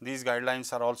production, these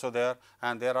guidelines are also there,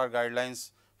 and there are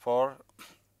guidelines for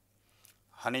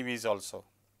honeybees also.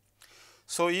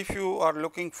 So, if you are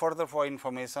looking further for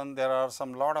information, there are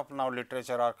some lot of now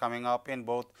literature are coming up in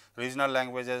both regional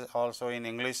languages, also in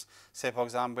English. Say for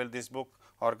example, this book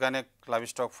Organic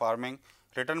Livestock Farming,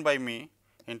 written by me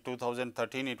in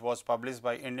 2013, it was published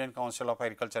by Indian Council of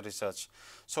Agriculture Research.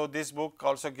 So, this book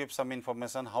also gives some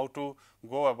information how to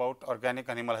go about organic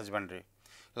animal husbandry.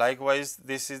 Likewise,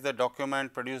 this is the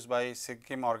document produced by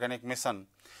Sikkim Organic Mission.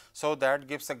 So, that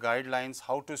gives the guidelines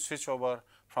how to switch over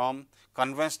from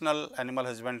conventional animal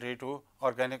husbandry to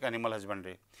organic animal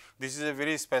husbandry. This is a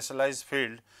very specialized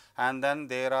field, and then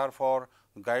there are for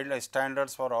guideline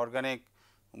standards for organic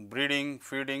breeding,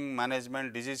 feeding,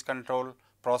 management, disease control,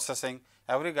 processing.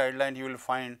 Every guideline you will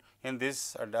find in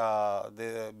this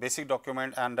the basic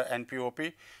document and the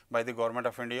NPOP by the Government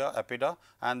of India, APIDA,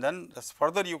 and then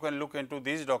further you can look into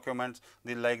these documents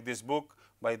like this book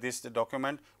by this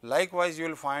document. Likewise, you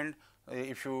will find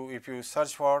if you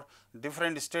search for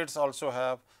different states also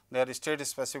have their state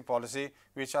specific policy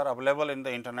which are available in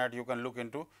the internet, you can look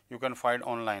into, you can find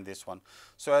online this one.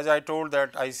 So, as I told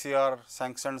that ICR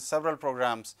sanctioned several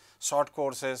programs, short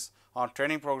courses or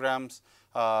training programs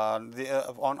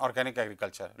on organic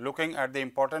agriculture. Looking at the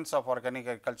importance of organic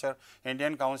agriculture,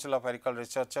 Indian Council of Agriculture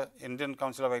Research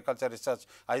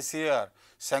ICAR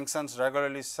sanctions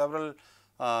regularly several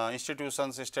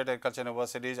institutions, state agriculture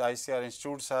universities, ICR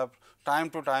institutes have time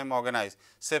to time organized.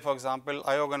 Say for example,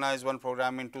 I organized one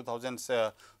program in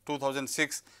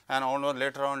 2006, and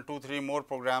later on 2-3 more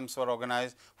programs were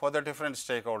organized for the different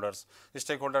stakeholders. The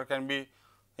stakeholder can be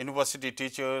university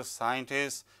teachers,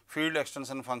 scientists, field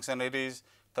extension functionaries,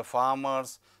 the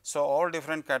farmers. So, all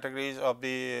different categories of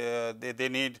the they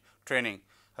need training.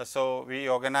 So, we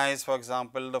organize for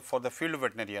example, for the field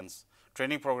veterinarians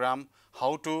training program,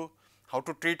 how to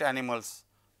treat animals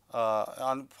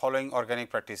on following organic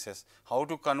practices, how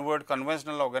to convert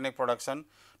conventional organic production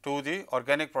to the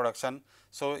organic production.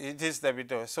 So, it is the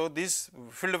video. So, these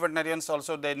field veterinarians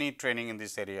also they need training in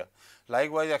this area.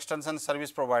 Likewise, extension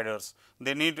service providers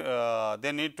they need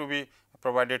to be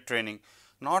provided training.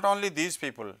 Not only these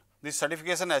people, the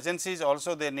certification agencies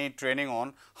also they need training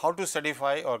on how to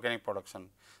certify organic production.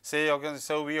 Say,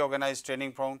 so we organize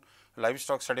training from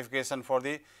livestock certification for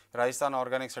the Rajasthan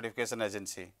Organic Certification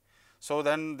Agency. So,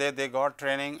 then they got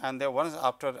training, and they once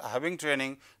after having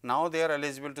training, now they are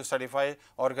eligible to certify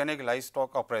organic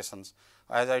livestock operations.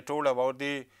 As I told about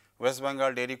the West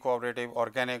Bengal Dairy Cooperative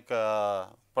organic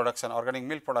production, organic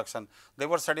milk production, they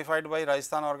were certified by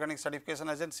Rajasthan Organic Certification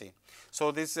Agency.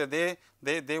 So, this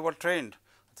they were trained.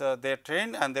 So, they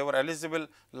trained and they were eligible.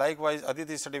 Likewise,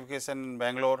 Aditi certification in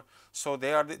Bangalore. So,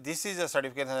 they are this is a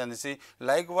certification agency.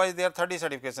 Likewise, there are 30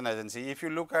 certification agency. If you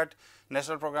look at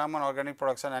National Program on Organic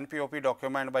Production NPOP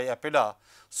document by APIDA,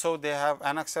 so they have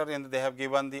annexer in they have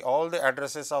given the all the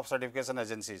addresses of certification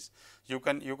agencies. You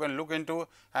can look into,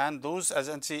 and those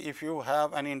agency, if you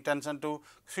have any intention to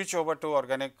switch over to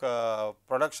organic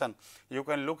production, you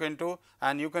can look into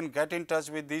and you can get in touch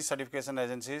with these certification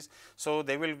agencies. So,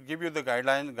 they will give you the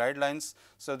guidelines.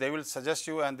 So, they will suggest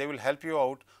you and they will help you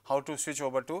out how to switch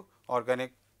over to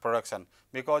organic production,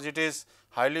 because it is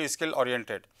highly skill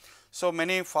oriented. So,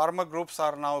 many farmer groups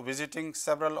are now visiting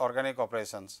several organic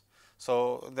operations.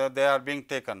 So, they are being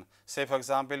taken. Say for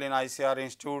example, in ICR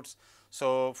institutes,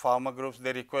 so farmer groups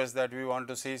they request that we want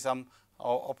to see some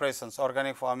operations,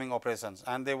 organic farming operations,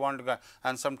 and they want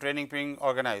and some training being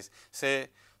organized. Say,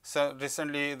 so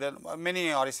recently there are many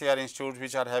ICR institutes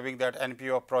which are having that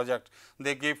NPO project,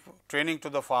 they give training to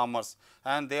the farmers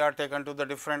and they are taken to the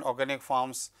different organic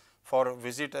farms for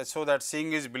visit. So, that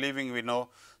seeing is believing, we know.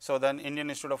 So, then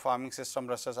Indian Institute of Farming System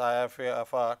versus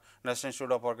IFA, National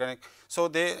Institute of Organic. So,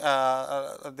 they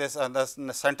this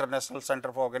National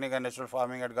Center for Organic and Natural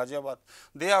Farming at Ghaziabad,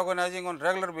 they are organizing on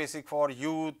regular basis for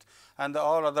youth and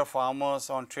all other farmers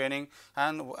on training.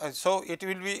 And so, it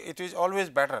is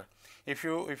always better if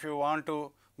you want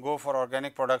to go for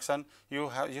organic production,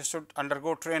 you should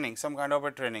undergo training, some kind of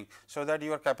a training, so that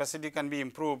your capacity can be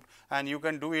improved and you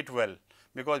can do it well,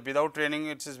 because without training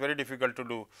it is very difficult to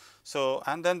do. So,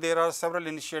 and then there are several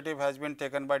initiative has been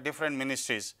taken by different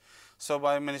ministries. So,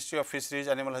 by Ministry of Fisheries,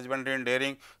 Animal Husbandry and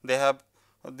Dairying,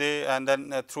 and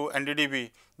then through NDDB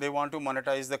they want to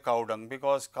monetize the cow dung,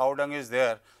 because cow dung is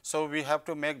there. So, we have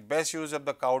to make best use of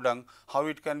the cow dung, how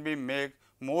it can be made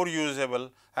more usable,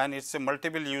 and it is a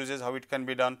multiple uses how it can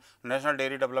be done. National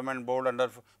Dairy Development Board under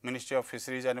Ministry of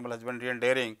Fisheries, Animal Husbandry and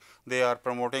Dairying, they are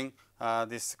promoting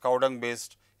this cow dung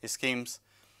based schemes.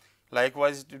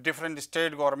 Likewise, different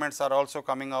state governments are also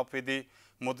coming up with the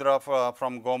mudra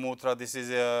from Gomutra. This is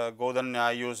a Godan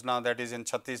Nyaya Yojana, that is in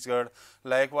Chhattisgarh.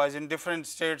 Likewise, in different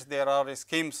states there are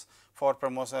schemes for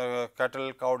promotion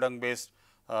cattle cow dung based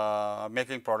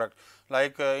making product.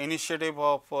 Like initiative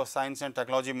of Science and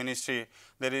Technology Ministry,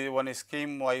 there is one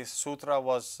scheme wise Sutra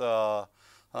was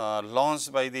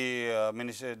launched by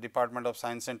the Department of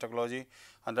Science and Technology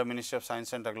under Ministry of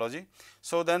Science and Technology.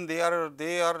 So, then they are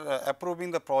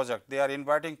approving the project, they are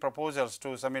inviting proposals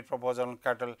to submit proposal on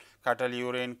cattle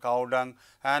urine, cow dung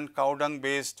and cow dung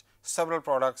based several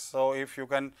products. So, if you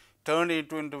can turn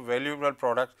it into valuable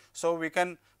product, so we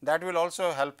can, that will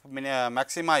also help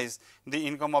maximize the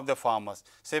income of the farmers.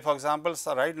 Say for example,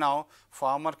 so right now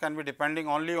farmer can be depending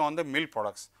only on the milk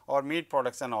products or meat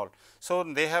products and all. So,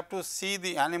 they have to see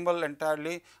the animal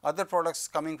entirely, other products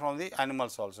coming from the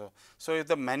animals also. So, if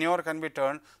the manure can be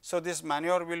turned, so this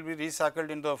manure will be recycled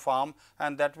into the farm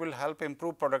and that will help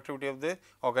improve productivity of the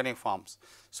organic farms.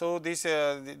 So, these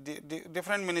the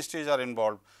different ministries are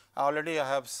involved. Already I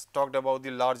have talked about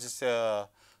the largest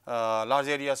large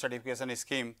area certification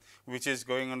scheme, which is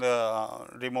going in the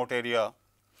remote area,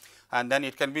 and then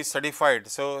it can be certified.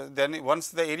 So, then once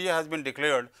the area has been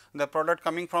declared, the product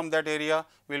coming from that area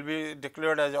will be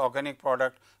declared as organic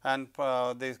product, and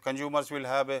the consumers will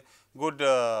have a good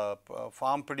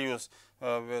farm produce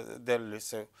their list.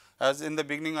 So, as in the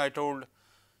beginning I told,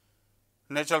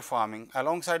 natural farming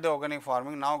alongside the organic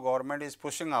farming, now government is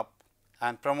pushing up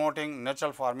and promoting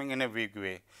natural farming in a big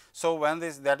way. So, when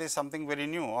that is something very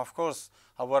new. Of course,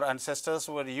 our ancestors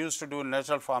were used to do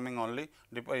natural farming only,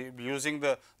 using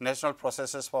the natural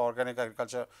processes for organic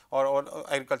agriculture or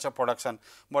agriculture production,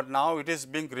 but now it is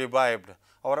being revived.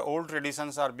 Our old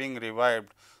traditions are being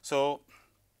revived. So,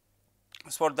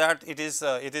 for that it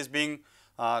is being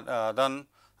done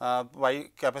by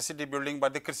capacity building by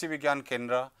the Krishi Vigyan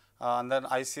Kendra. And then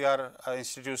ICR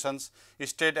institutions,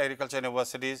 state agriculture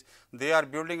universities, they are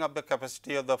building up the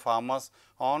capacity of the farmers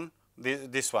on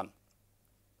this one.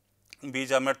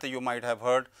 Bij Amrit you might have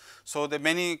heard. So, the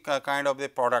many kind of the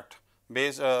product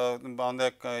based on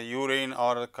the urine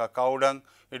or cow dung,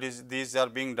 these are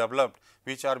being developed,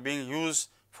 which are being used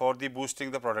for the boosting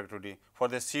the productivity, for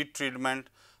the seed treatment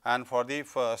and for the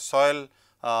soil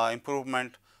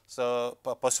improvement.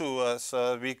 pasu,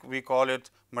 so we call it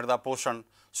Mrida Poshan,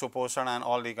 Suposhan and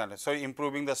all the kind of. So,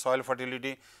 improving the soil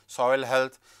fertility, soil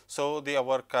health. So,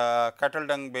 our cattle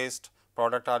dung based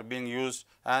product are being used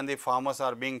and the farmers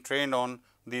are being trained on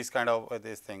these kind of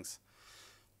these things.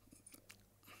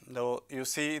 Now, you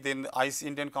see the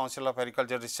Indian Council of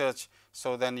Agriculture Research.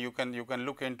 So, then you can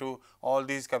look into all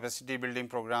these capacity building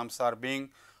programs are being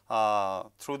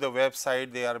through the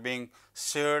website, they are being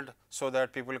shared so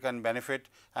that people can benefit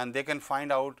and they can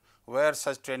find out where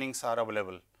such trainings are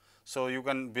available. So, you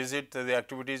can visit the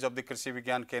activities of the Krishi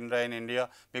Vigyan Kendra in India,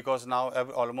 because now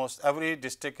almost every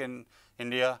district in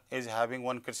India is having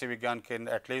one Krishi Vigyan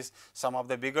Kendra, at least some of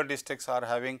the bigger districts are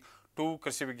having 2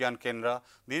 Krishi Vigyan Kendra.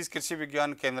 These Krishi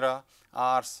Vigyan Kendra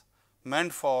are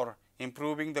meant for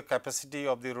improving the capacity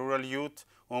of the rural youth,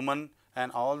 women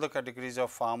and all the categories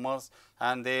of farmers,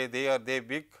 and they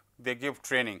give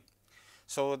training.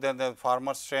 So, then the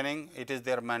farmers training, it is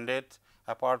their mandate,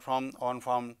 apart from on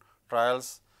farm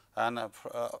trials and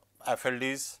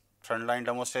FLDs, frontline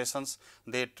demonstrations,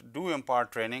 they do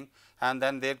impart training. And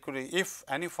then there could, if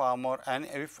any farmer and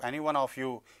if any one of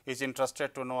you is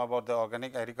interested to know about the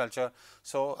organic agriculture.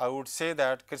 So, I would say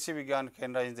that Krishi Vigyan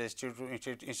Kendra is the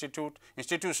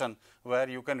institution where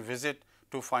you can visit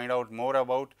to find out more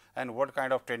about and what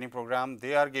kind of training program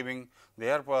they are giving,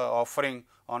 they are offering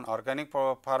on organic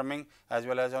farming as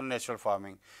well as on natural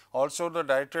farming. Also, the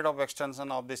Directorate of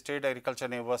Extension of the State Agriculture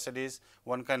Universities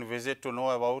one can visit to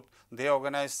know about. They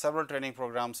organize several training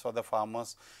programs for the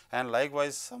farmers, and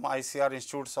likewise some ICR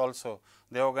institutes also,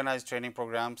 they organize training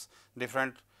programs,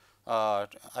 different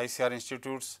ICR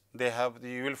institutes, they have,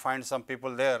 you will find some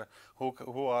people there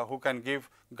who can give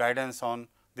guidance on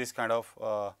this kind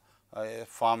of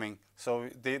farming. So,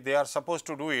 they are supposed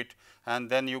to do it, and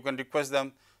then you can request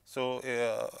them. So,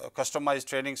 customized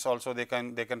trainings also they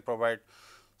can provide.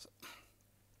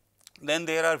 Then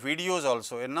there are videos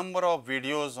also, a number of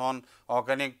videos on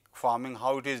organic farming,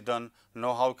 how it is done,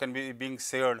 know-how can be being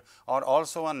shared, or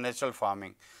also on natural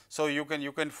farming. So, you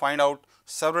can find out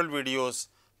several videos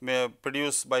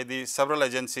produced by the several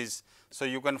agencies. So,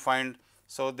 you can find,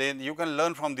 so then you can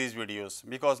learn from these videos,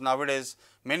 because nowadays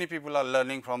many people are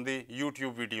learning from the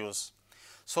YouTube videos.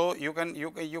 So, you can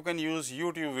use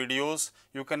YouTube videos,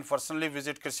 you can personally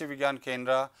visit Krishi Vigyan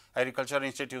Kendra, agriculture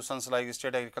institutions like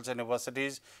state agriculture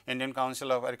universities, Indian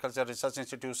Council of Agriculture Research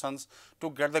institutions to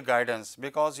get the guidance,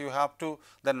 because you have to,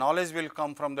 the knowledge will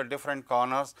come from the different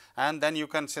corners and then you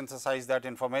can synthesize that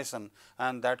information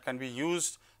and that can be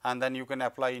used and then you can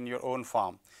apply in your own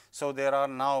farm. So, there are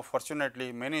now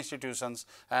fortunately many institutions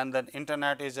and the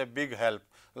internet is a big help.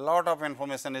 Lot of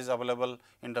information is available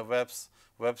in the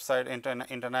website,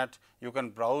 internet, you can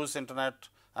browse internet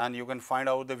and you can find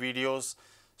out the videos.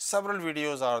 Several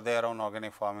videos are there on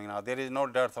organic farming now, there is no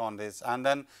dearth on this. And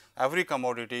then every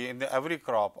commodity in the every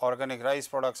crop, organic rice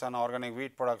production, organic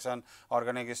wheat production,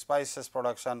 organic spices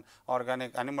production,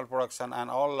 organic animal production and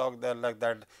all of that, like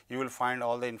that you will find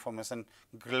all the information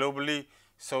globally.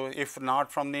 So, if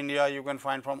not from India, you can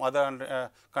find from other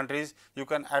countries, you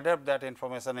can adapt that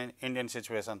information in Indian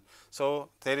situation. So,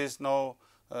 there is no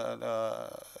dearth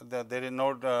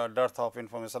of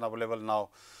information available now.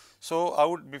 So,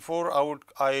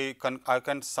 I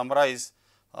can summarize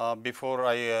before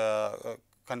I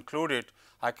conclude it.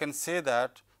 I can say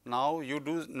that now you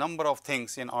do number of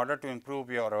things in order to improve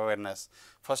your awareness.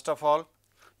 First of all,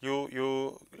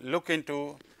 you look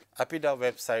into APIDA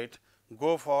website,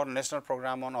 go for National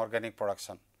Program on Organic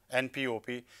Production,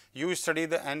 NPOP. You study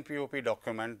the NPOP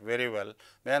document very well,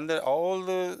 then all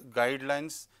the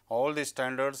guidelines, all the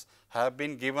standards have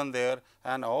been given there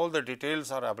and all the details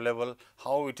are available,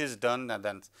 how it is done. And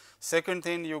then second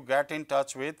thing, you get in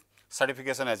touch with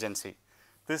certification agency.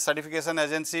 These certification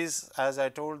agencies, as I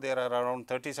told, there are around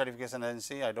 30 certification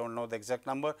agencies, I do not know the exact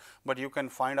number, but you can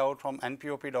find out from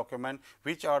NPOP document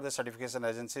which are the certification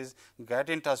agencies,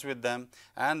 get in touch with them,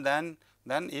 and then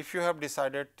if you have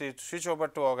decided to switch over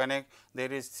to organic,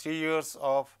 there is 3 years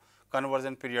of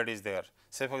conversion period is there.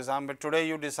 Say for example, today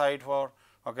you decide for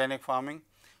organic farming,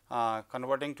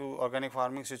 converting to organic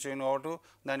farming, switching over to,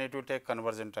 then it will take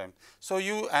conversion time. So,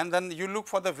 then you look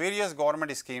for the various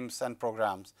government schemes and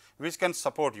programs which can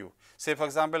support you. Say for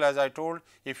example, as I told,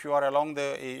 if you are along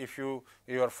the,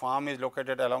 your farm is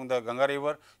located along the Ganga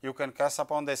river, you can cash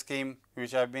upon the scheme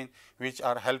which are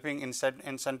helping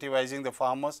incentivizing the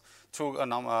farmers through a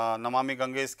Namami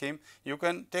Gange scheme. You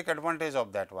can take advantage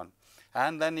of that one,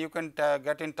 and then you can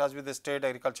get in touch with the state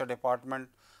agriculture department,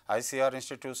 ICR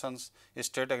institutions,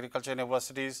 state agriculture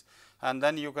universities, and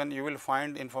then you will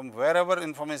find wherever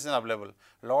information is available.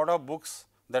 Lot of books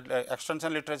that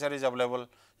extension literature is available.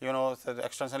 You know, the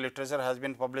extension literature has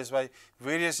been published by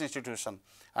various institutions,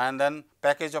 and then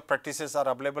package of practices are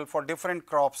available for different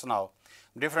crops now.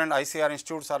 Different ICR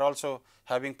institutes are also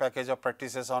having package of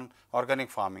practices on organic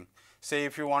farming. Say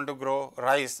if you want to grow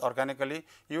rice organically,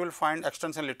 you will find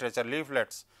extension literature,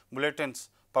 leaflets, bulletins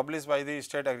published by the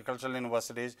state agricultural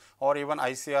universities or even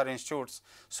ICR institutes.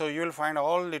 So, you will find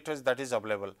all literature that is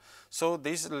available. So,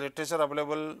 these literature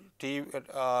available,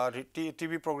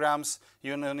 TV programs,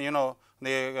 you know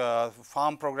the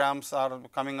farm programs are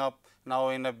coming up now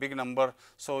in a big number.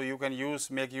 So, you can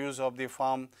make use of the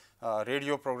farm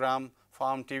radio program,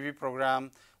 farm TV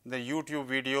program, the YouTube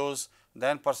videos,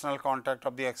 then personal contact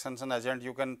of the extension agent.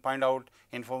 You can find out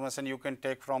information you can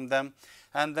take from them,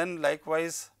 and then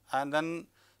likewise, and then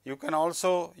you can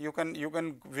also you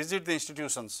can visit the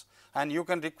institutions and you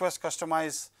can request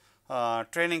customized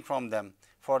training from them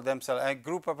for themselves. A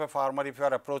group of a farmer, if you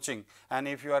are approaching, and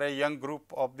if you are a young group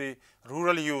of the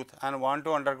rural youth and want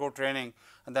to undergo training,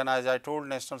 then as I told,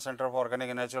 National Center for Organic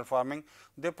and Natural Farming,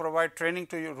 they provide training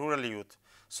to rural youth.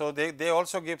 So, they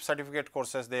also give certificate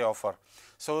courses they offer.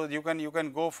 So, you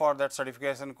can go for that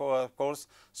certification course.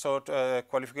 So,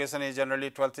 qualification is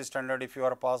generally 12th standard if you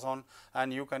are pass on,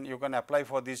 and you can apply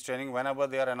for this training whenever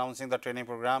they are announcing the training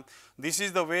program. This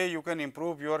is the way you can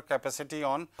improve your capacity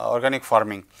on organic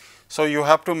farming. So, you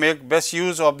have to make best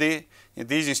use of these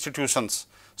institutions.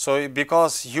 So,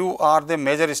 because you are the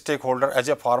major stakeholder as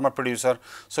a farmer producer,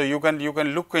 so you can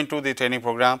look into the training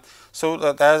program. So,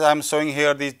 as I am showing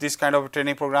here, this kind of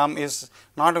training program is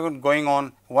not going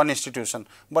on one institution,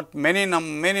 but many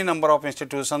number of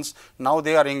institutions now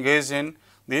they are engaged in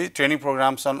the training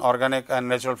programs on organic and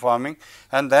natural farming.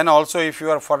 And then also, if you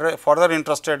are further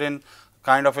interested in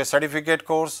kind of a certificate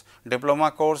course, diploma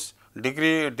course,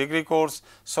 degree course.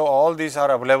 So, all these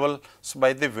are available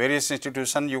by the various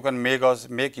institutions. You can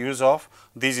make use of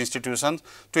these institutions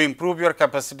to improve your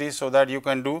capacity, so that you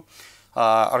can do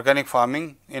organic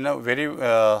farming in a very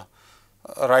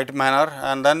right manner.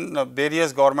 And then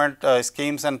various government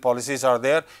schemes and policies are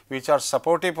there which are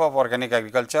supportive of organic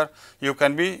agriculture. You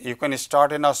can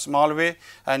start in a small way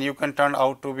and you can turn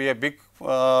out to be a big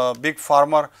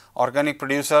farmer, organic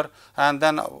producer. And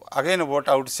then again, what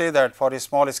I would say that for a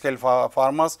small scale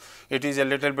farmers, it is a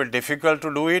little bit difficult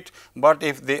to do it, but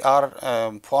if they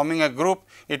are forming a group,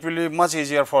 it will be much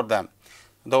easier for them.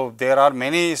 Though there are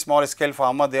many small scale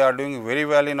farmers, they are doing very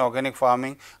well in organic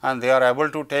farming and they are able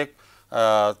to take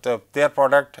their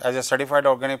product as a certified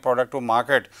organic product to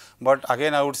market. But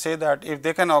again, I would say that if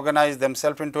they can organize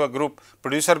themselves into a group,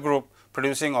 producer group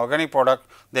producing organic product,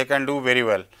 they can do very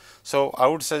well. So, I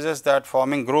would suggest that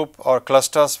forming group or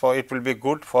clusters for it will be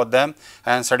good for them,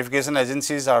 and certification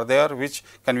agencies are there which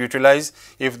can utilize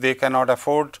if they cannot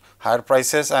afford higher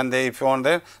prices, and if you want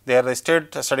there are the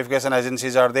state certification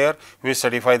agencies are there which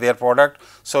certify their product.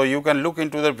 So, you can look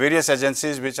into the various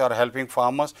agencies which are helping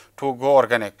farmers to go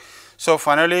organic. So,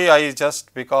 finally, I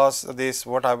just because this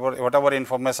whatever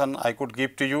information I could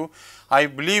give to you, I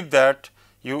believe that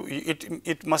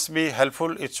it must be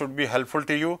helpful, it should be helpful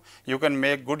to you. You can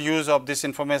make good use of this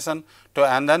information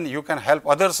and then you can help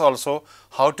others also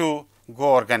how to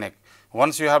go organic.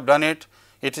 Once you have done it,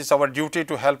 it is our duty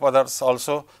to help others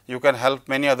also. You can help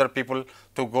many other people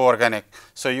to go organic.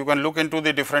 So, you can look into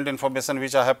the different information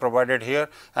which I have provided here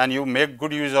and you make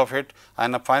good use of it.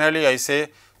 And finally, I say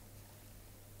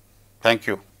thank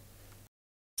you.